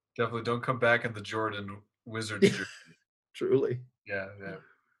 definitely don't come back in the Jordan Wizards jersey. Truly. Yeah, yeah.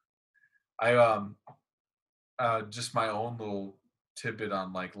 I just my own little tidbit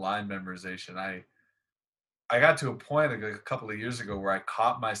on like line memorization. I got to a point like a couple of years ago where I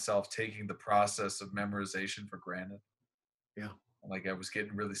caught myself taking the process of memorization for granted. Yeah. Like I was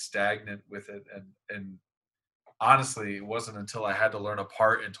getting really stagnant with it, and honestly, it wasn't until I had to learn a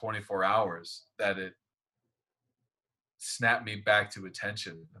part in 24 hours that it snapped me back to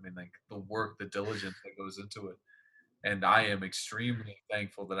attention. I mean, like the work, the diligence that goes into it, and I am extremely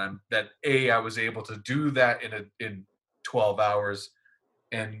thankful that I was able to do that in 12 hours,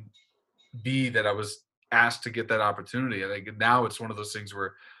 and B, that I was asked to get that opportunity. And like now it's one of those things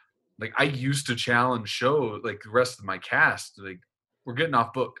where like I used to challenge show like the rest of my cast, like we're getting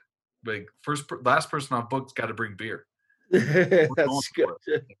off book. Like last person off book's got to bring beer. We're going That's for it.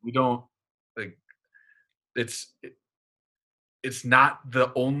 good. Like, we don't like it's it's not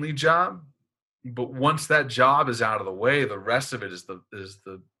the only job, but once that job is out of the way, the rest of it is the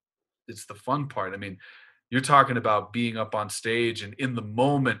it's the fun part. I mean, you're talking about being up on stage and in the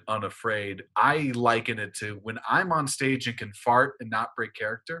moment unafraid. I liken it to when I'm on stage and can fart and not break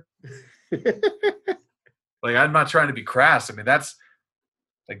character. Like I'm not trying to be crass. I mean, that's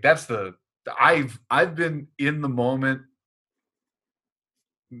I've been in the moment,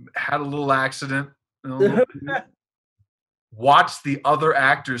 had a little accident, and a little watch the other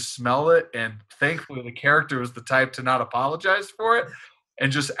actors smell it, and thankfully the character was the type to not apologize for it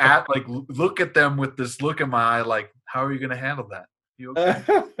and just act like look at them with this look in my eye like, how are you going to handle that? You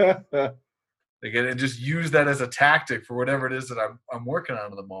okay? Again, and just use that as a tactic for whatever it is that I'm working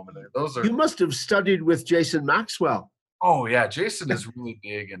on at the moment. Those are You must have studied with Jason Maxwell. oh yeah, Jason is really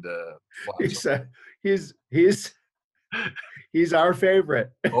big into flat. He's he's he's he's our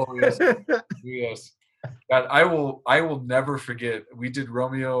favorite. Oh yes, yes. God, I will never forget. We did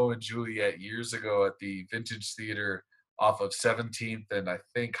Romeo and Juliet years ago at the Vintage Theater off of 17th and I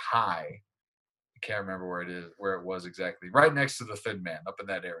think High. I can't remember where it was exactly. Right next to the Thin Man, up in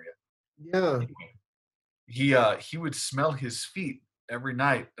that area. Yeah. Anyway, he would smell his feet every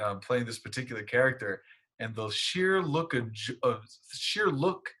night playing this particular character, and the sheer look and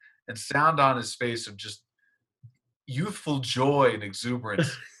sound on his face of just youthful joy and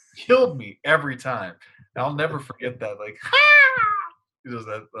exuberance killed me every time. I'll never forget that. Like,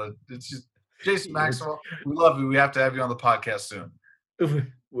 that. It's just Jason Yes. Maxwell. We love you. We have to have you on the podcast soon.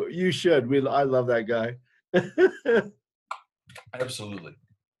 Well, you should. I love that guy. Absolutely,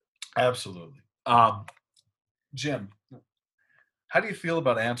 absolutely. Jim, how do you feel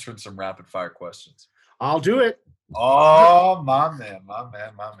about answering some rapid fire questions? I'll do it. Oh, my man, my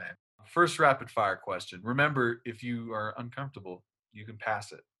man, my man. First rapid fire question. Remember, if you are uncomfortable, you can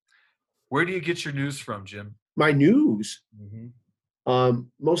pass it. Where do you get your news from, Jim? My news, Mm-hmm.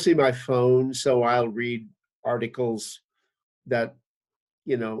 mostly my phone. So I'll read articles that,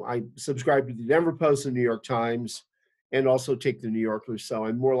 I subscribe to the Denver Post and New York Times and also take the New Yorker. So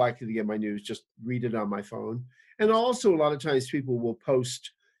I'm more likely to get my news, just read it on my phone. And also, a lot of times people will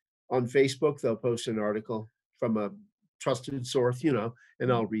post on Facebook, they'll post an article from a trusted source,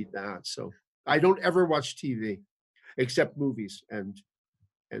 and I'll read that. So I don't ever watch TV except movies and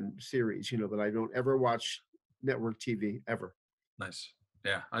series, but I don't ever watch network TV ever. Nice.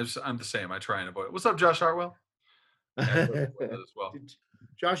 Yeah, I'm the same. I try and avoid it. What's up, Josh Hartwell? Yeah, I try to avoid that as well.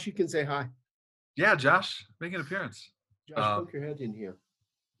 Josh, you can say hi. Yeah, Josh, make an appearance. Josh, poke your head in here.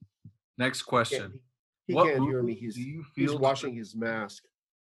 Next question. He What can't hear me. movie do you He's feel washing his mask.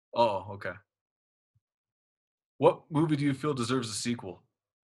 Oh, okay. What movie do you feel deserves a sequel?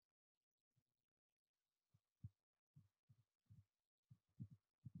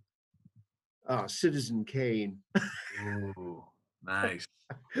 Citizen Kane. Ooh, nice.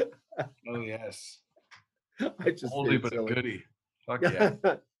 Oh yes. I just Oldie think but a silly. goodie. Fuck yeah.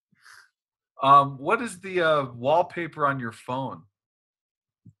 What is the wallpaper on your phone?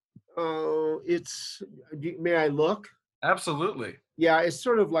 Oh, may I look? Absolutely. Yeah, it's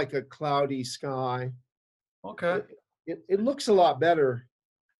sort of like a cloudy sky. Okay. It looks a lot better.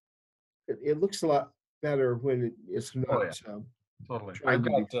 It looks a lot better when it's Oh not yeah. Totally. trying to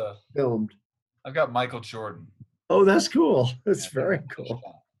be filmed. I've got Michael Jordan. Oh, that's cool. That's Yeah, very cool.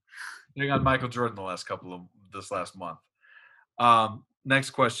 Hitting on Michael Jordan this last month. Next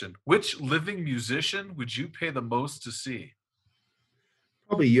question. Which living musician would you pay the most to see?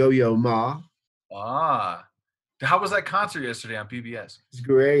 Probably Yo-Yo Ma. Ah. How was that concert yesterday on PBS? It's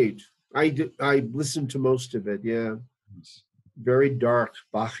great. I listened to most of it. Yeah, very dark,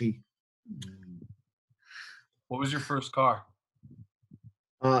 Bachy. What was your first car?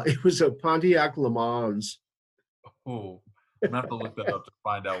 It was a Pontiac Le Mans. Oh, I'm gonna have to look that up to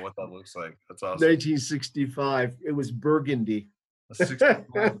find out what that looks like. That's awesome. 1965. It was burgundy. A 65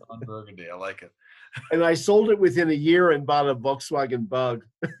 on Burgundy. I like it. And I sold it within a year and bought a Volkswagen Bug.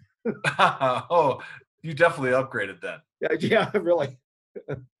 Oh, you definitely upgraded then. Yeah, really.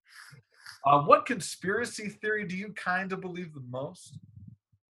 What conspiracy theory do you kind of believe the most?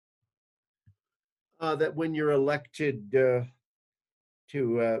 That when you're elected to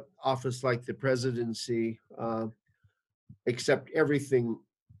office like the presidency, except everything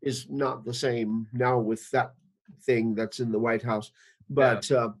is not the same now with that thing that's in the White House. But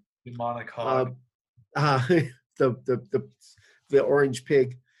Demonic hog. the, the orange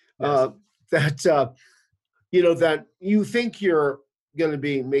pig, Yes. that that you think you're going to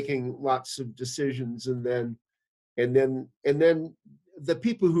be making lots of decisions, and then the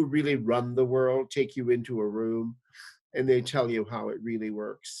people who really run the world take you into a room and they tell you how it really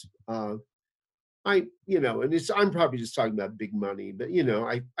works. And I'm probably just talking about big money, but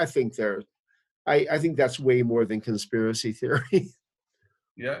I think I think that's way more than conspiracy theory.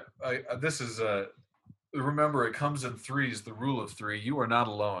 Yeah. This is remember, it comes in threes, the rule of three. You are not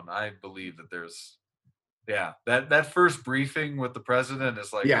alone. I believe that there's, that first briefing with the president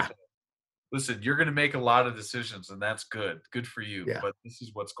is like, Yeah. okay, listen, you're going to make a lot of decisions, and that's good for you. Yeah. But this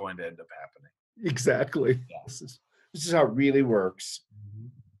is what's going to end up happening. Exactly. Yeah. This is how it really works. Mm-hmm.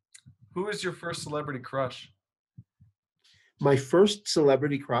 Who is your first celebrity crush? My first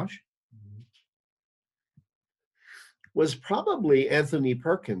celebrity crush Mm-hmm. was probably Anthony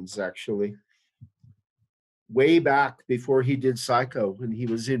Perkins, actually. Way back before he did Psycho, when he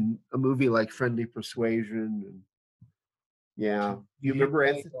was in a movie like Friendly Persuasion. And yeah, you remember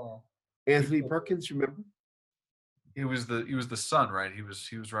Anthony Perkins? Remember? He was the son, right? He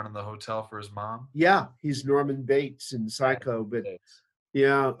was running the hotel for his mom. Yeah, he's Norman Bates in Psycho, but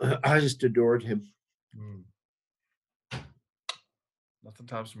yeah, I just adored him. Mm. Nothing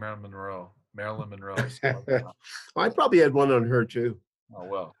tops Marilyn Monroe. Marilyn Monroe. I probably had one on her too. Oh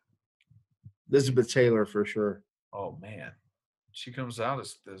well. Elizabeth Taylor for sure. Oh man, she comes out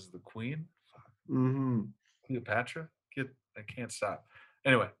as the queen. Mm-hmm. Cleopatra. I can't stop.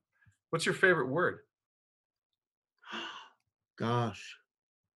 Anyway, what's your favorite word? Gosh,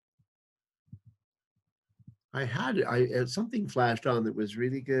 I something flashed on that was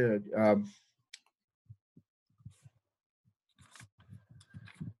really good.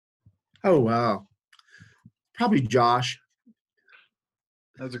 Oh wow, probably Josh.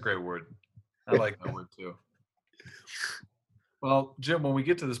 That's a great word. I like that word too. Well, Jim, when we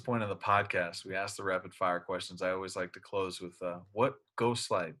get to this point in the podcast, we ask the rapid fire questions. I always like to close with what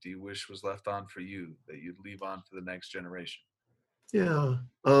ghost light do you wish was left on for you that you'd leave on for the next generation? Yeah.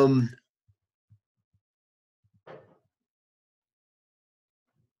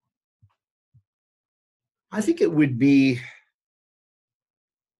 I think it would be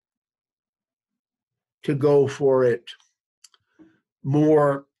to go for it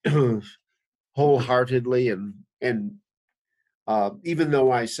more wholeheartedly, and even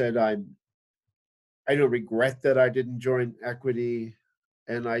though I said I don't regret that I didn't join equity,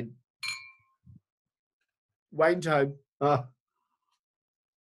 and wine time.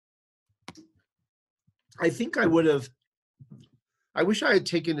 I think I would have. I wish I had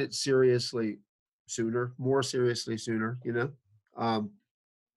taken it seriously sooner, more seriously sooner. Because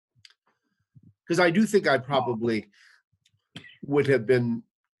I do think I probably would have been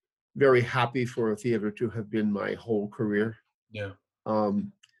very happy for theater to have been my whole career. Yeah.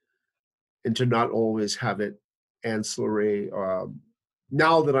 And to not always have it ancillary.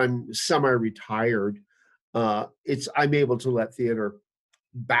 Now that I'm semi-retired, I'm able to let theater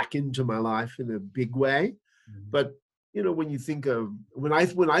back into my life in a big way. Mm-hmm. But when you think of when I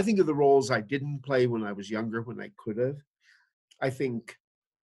think of the roles I didn't play when I was younger, when I could have, I think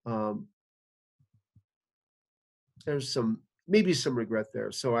there's maybe some regret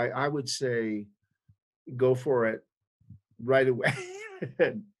there. So I would say go for it right away.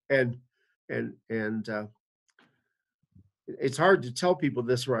 and it's hard to tell people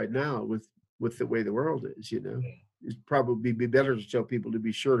this right now with the way the world is. It'd probably be better to tell people to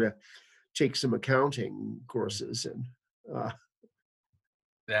be sure to take some accounting courses and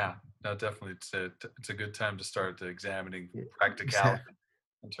yeah, no, definitely it's a good time to start examining practicality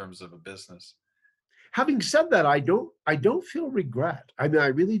in terms of a business. Having said that, I don't feel regret. I mean, I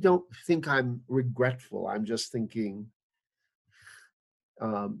really don't think I'm regretful. I'm just thinking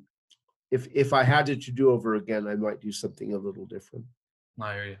if I had it to do over again, I might do something a little different.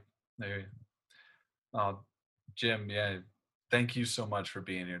 I hear you. Jim, yeah, thank you so much for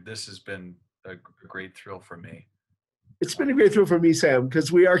being here. This has been a great thrill for me. It's been a great thrill for me, Sam,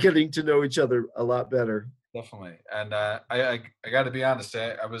 because we are getting to know each other a lot better. definitely. And I got to be honest.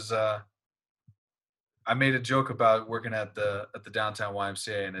 I made a joke about working at the downtown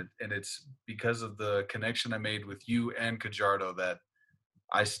YMCA, and it's because of the connection I made with you and Cajardo that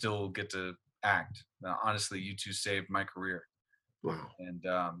I still get to act. Now, honestly, you two saved my career, Wow. and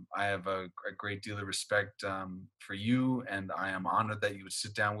I have a great deal of respect for you, and I am honored that you would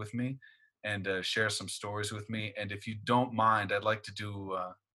sit down with me and share some stories with me. And if you don't mind, I'd like to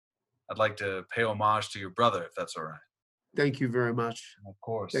pay homage to your brother, if that's all right. Thank you very much. Of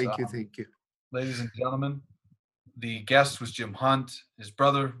course, Thank you. Thank you. ladies and gentlemen, the guest was Jim Hunt, his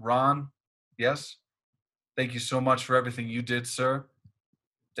brother Ron. Yes, thank you so much for everything you did, sir.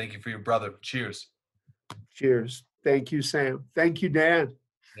 Thank you for your brother. Cheers. Cheers. Thank you, Sam. Thank you, Dan.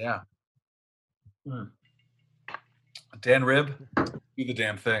 Yeah. Mm. Dan Rib, do the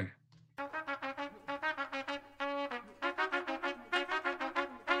damn thing.